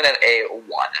I'm giving it a 1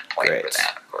 point for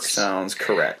that, of course. Sounds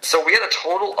correct. So we had a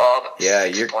total of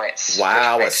 6 points.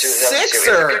 Wow, a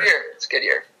 6er. It's a good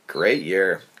year. Great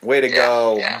year. Way to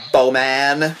go,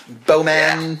 Bowman.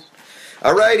 Bowman. Yeah.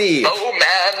 Alrighty.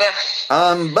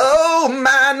 Bowman.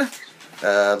 Bowman.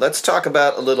 Let's talk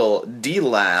about a little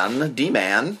D-Man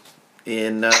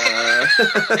in... Don't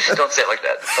say it like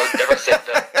that. Don't never say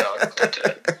that. No, don't do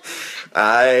it.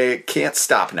 I can't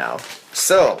stop now.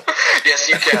 So. Yes,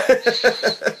 you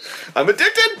can. I'm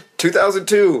addicted.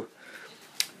 2002.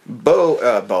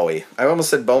 Bowie. I almost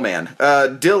said Bowman.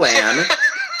 Dylan.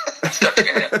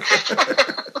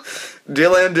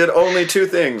 Dylan did only 2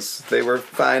 things. They were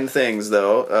fine things,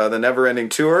 though. The Never Ending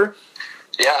Tour,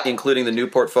 including the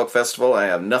Newport Folk Festival. I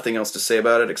have nothing else to say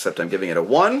about it except I'm giving it a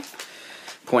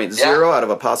 1.0 out of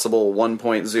a possible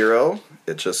 1.0.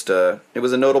 It just it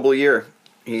was a notable year.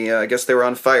 I guess they were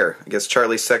on fire. I guess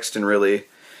Charlie Sexton really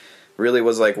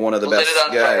was like one of the best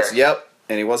guys. Fire. Yep,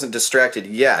 and he wasn't distracted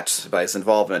yet by his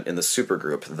involvement in the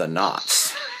supergroup The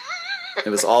Knots. It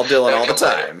was all Dylan all the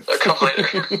time.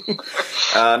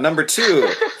 Number 2,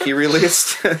 he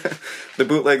released the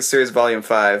Bootleg Series Volume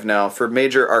 5. Now, for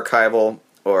major archival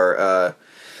or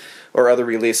other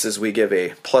releases, we give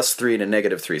a +3 to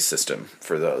 -3 system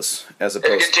for those. As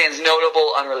opposed, it contains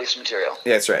notable unreleased material.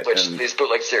 Yeah, that's right. Which these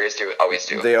Bootleg series always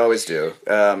do. They always do.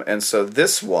 And so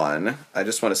this one, I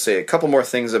just want to say a couple more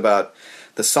things about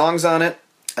the songs on it.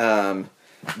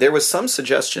 There was some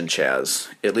suggestion, Chaz,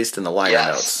 at least in the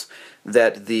liner notes,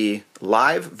 that the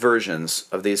live versions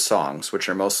of these songs, which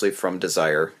are mostly from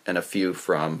Desire and a few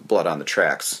from Blood on the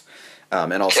Tracks,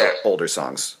 and also older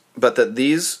songs, but that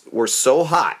these were so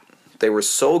hot, they were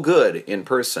so good in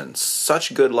person,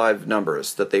 such good live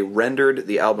numbers, that they rendered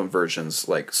the album versions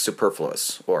like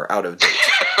superfluous or out of date.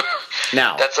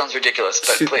 Now, that sounds ridiculous,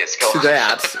 but please go on.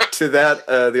 To that,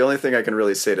 the only thing I can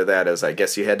really say to that is I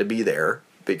guess you had to be there,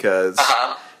 because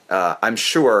I'm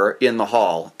sure in the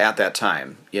hall at that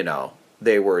time,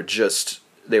 they were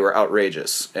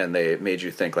outrageous, and they made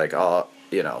you think like,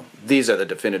 these are the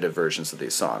definitive versions of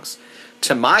these songs.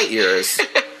 To my ears,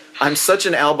 I'm such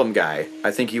an album guy.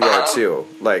 I think you are too.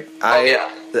 Like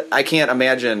I can't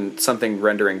imagine something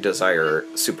rendering Desire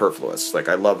superfluous. Like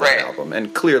I love that album,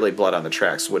 and clearly Blood on the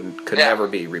Tracks could never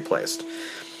be replaced.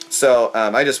 So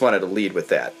I just wanted to lead with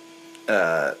that.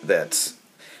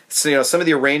 So, some of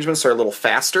the arrangements are a little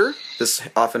faster. This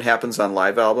often happens on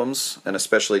live albums, and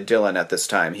especially Dylan at this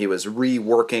time. He was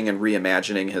reworking and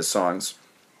reimagining his songs.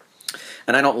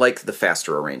 And I don't like the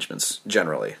faster arrangements,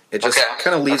 generally. It just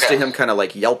kind of leads to him kind of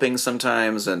like yelping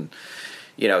sometimes, and,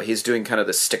 he's doing kind of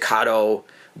the staccato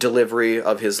delivery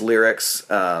of his lyrics,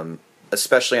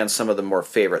 especially on some of the more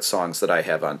favorite songs that I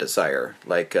have on Desire.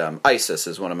 Like Isis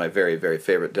is one of my very, very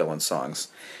favorite Dylan songs.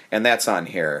 And that's on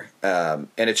here. And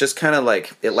it's just kind of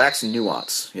like, it lacks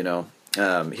nuance,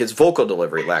 His vocal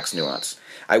delivery lacks nuance.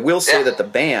 I will say that the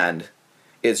band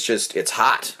is it's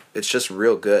hot. It's just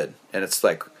real good. And it's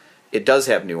like, it does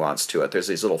have nuance to it. There's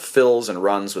these little fills and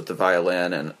runs with the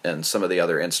violin and some of the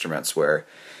other instruments where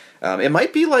it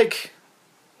might be like,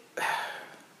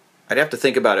 I'd have to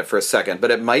think about it for a second, but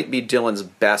it might be Dylan's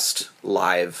best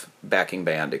live backing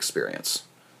band experience.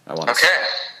 I want to say.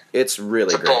 It's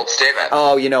really great. It's a bold statement.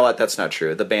 Oh, you know what? That's not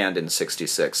true. The band in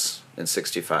 66 and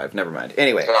 65. Never mind.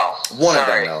 Anyway, one of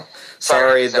them, though.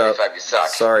 Sorry, 75, you suck.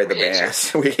 Sorry, the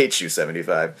band. We hate you,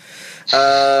 75.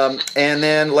 And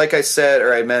then, like I said,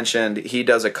 or I mentioned, he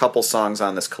does a couple songs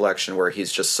on this collection where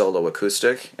he's just solo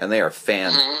acoustic, and they are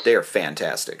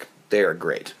fantastic. They are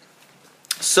great.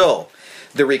 So,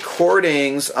 the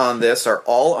recordings on this are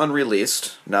all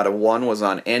unreleased. Not a one was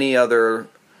on any other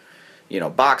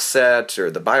box set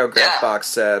or the Biograph box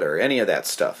set or any of that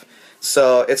stuff.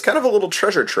 So it's kind of a little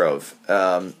treasure trove.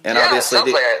 And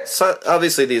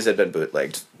obviously these had been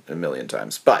bootlegged a million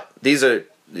times. But these are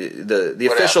the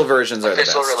official versions are the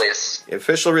best. Release. The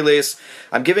official release.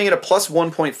 I'm giving it a plus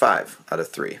 1.5 out of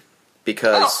 3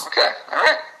 because all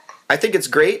right. I think it's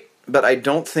great, but I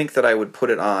don't think that I would put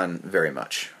it on very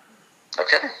much.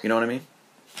 Okay. You know what I mean?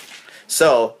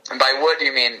 So. And by would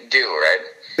you mean do, right?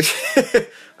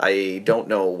 I don't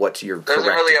know what you're There's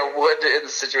correct. There's really a would in the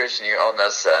situation. You own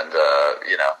this, and,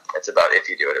 it's about if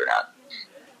you do it or not.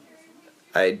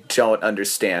 I don't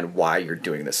understand why you're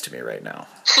doing this to me right now.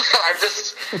 I'm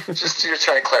just you're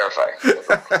trying to clarify.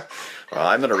 Well,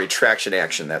 I'm going to retraction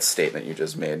action that statement you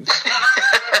just made. All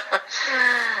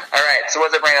right, so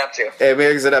what's it bring it up to? It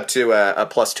brings it up to a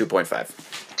plus 2.5.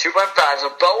 2.5. So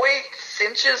Bowie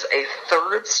cinches a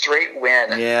third straight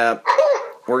win. Yeah. Whew.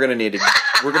 We're gonna need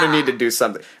to do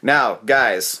something. Now,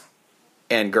 guys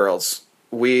and girls,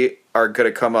 we are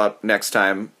gonna come up next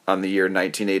time on the year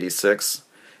 1986,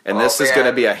 and this is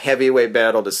gonna be a heavyweight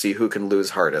battle to see who can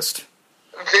lose hardest.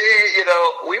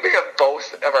 We may have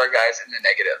both of our guys in the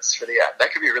negatives for the end.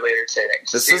 That could be really entertaining.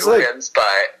 This see is who like wins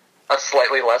by a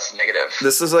slightly less negative.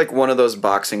 This is like one of those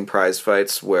boxing prize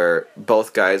fights where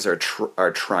both guys are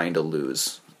trying to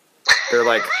lose.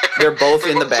 They're both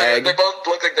in the bag. They both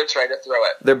look like they're trying to throw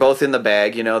it. They're both in the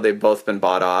bag, you know, they've both been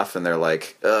bought off, and they're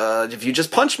like, if you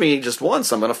just punch me just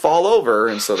once, I'm going to fall over.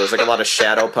 And so there's like a lot of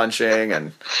shadow punching.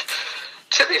 And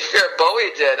to be fair,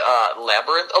 Bowie did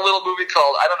Labyrinth, a little movie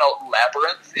called, I don't know,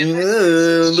 Labyrinth.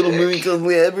 a little movie called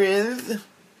Labyrinth.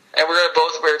 And we're going to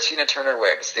both wear Tina Turner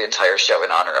wigs the entire show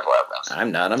in honor of Labyrinth.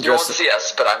 I'm not. You won't see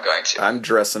us, but I'm going to. I'm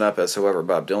dressing up as whoever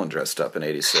Bob Dylan dressed up in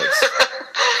 '86.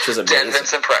 Which is amazing. Dead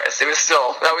Vincent Price. That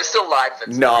was still live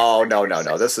Vincent No.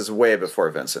 Price. This is way before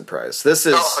Vincent Price. This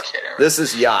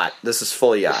is yacht. This is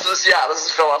full yacht. This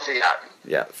is Philadelphia Yacht.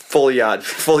 Yeah, full yacht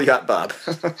Bob.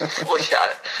 Full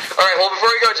yacht. All right, well, before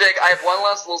we go, Jake, I have one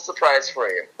last little surprise for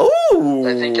you. Ooh!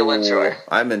 I think you'll enjoy.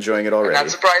 I'm enjoying it already. And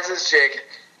that surprise is, Jake,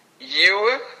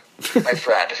 you, my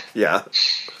friend, yeah.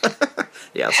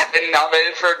 Yes. have been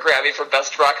nominated for a Grammy for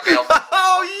Best Rock Male.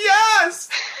 Oh, yes!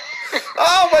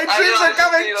 Oh, my dreams are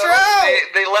coming true!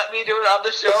 They let me do it on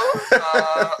the show.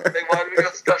 They wanted me to do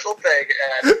a special thing,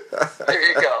 and there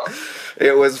you go.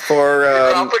 It was for...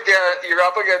 You're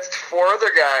up against four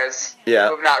other guys who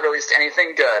have not released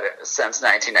anything good since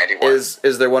 1991.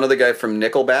 Is there one other guy from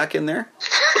Nickelback in there?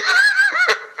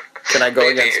 Can I go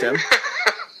against him?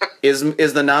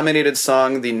 Is the nominated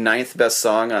song the 9th best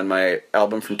song on my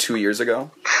album from 2 years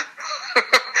ago?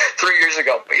 3 years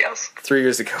ago, but yes. 3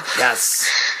 years ago, yes.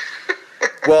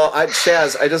 Well,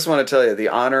 Chaz, I just want to tell you, the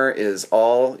honor is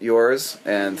all yours,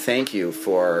 and thank you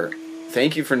for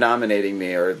nominating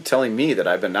me, or telling me that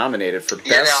I've been nominated for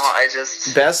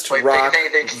best rock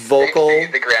vocal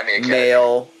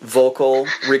male vocal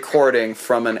recording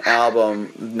from an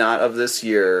album not of this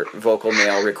year, vocal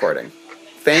male recording.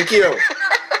 Thank you.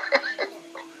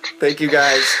 Thank you,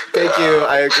 guys. Thank you.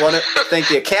 I want to thank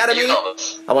the Academy.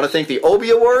 I want to thank the Obie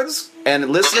Awards. And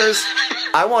listeners,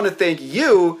 I want to thank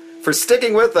you for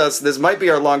sticking with us. This might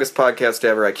be our longest podcast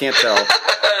ever. I can't tell.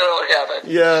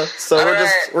 Yeah, so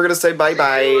we're gonna say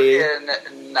bye-bye. In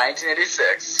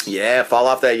 1986. Yeah, fall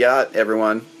off that yacht,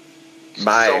 everyone.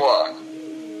 Bye. So long.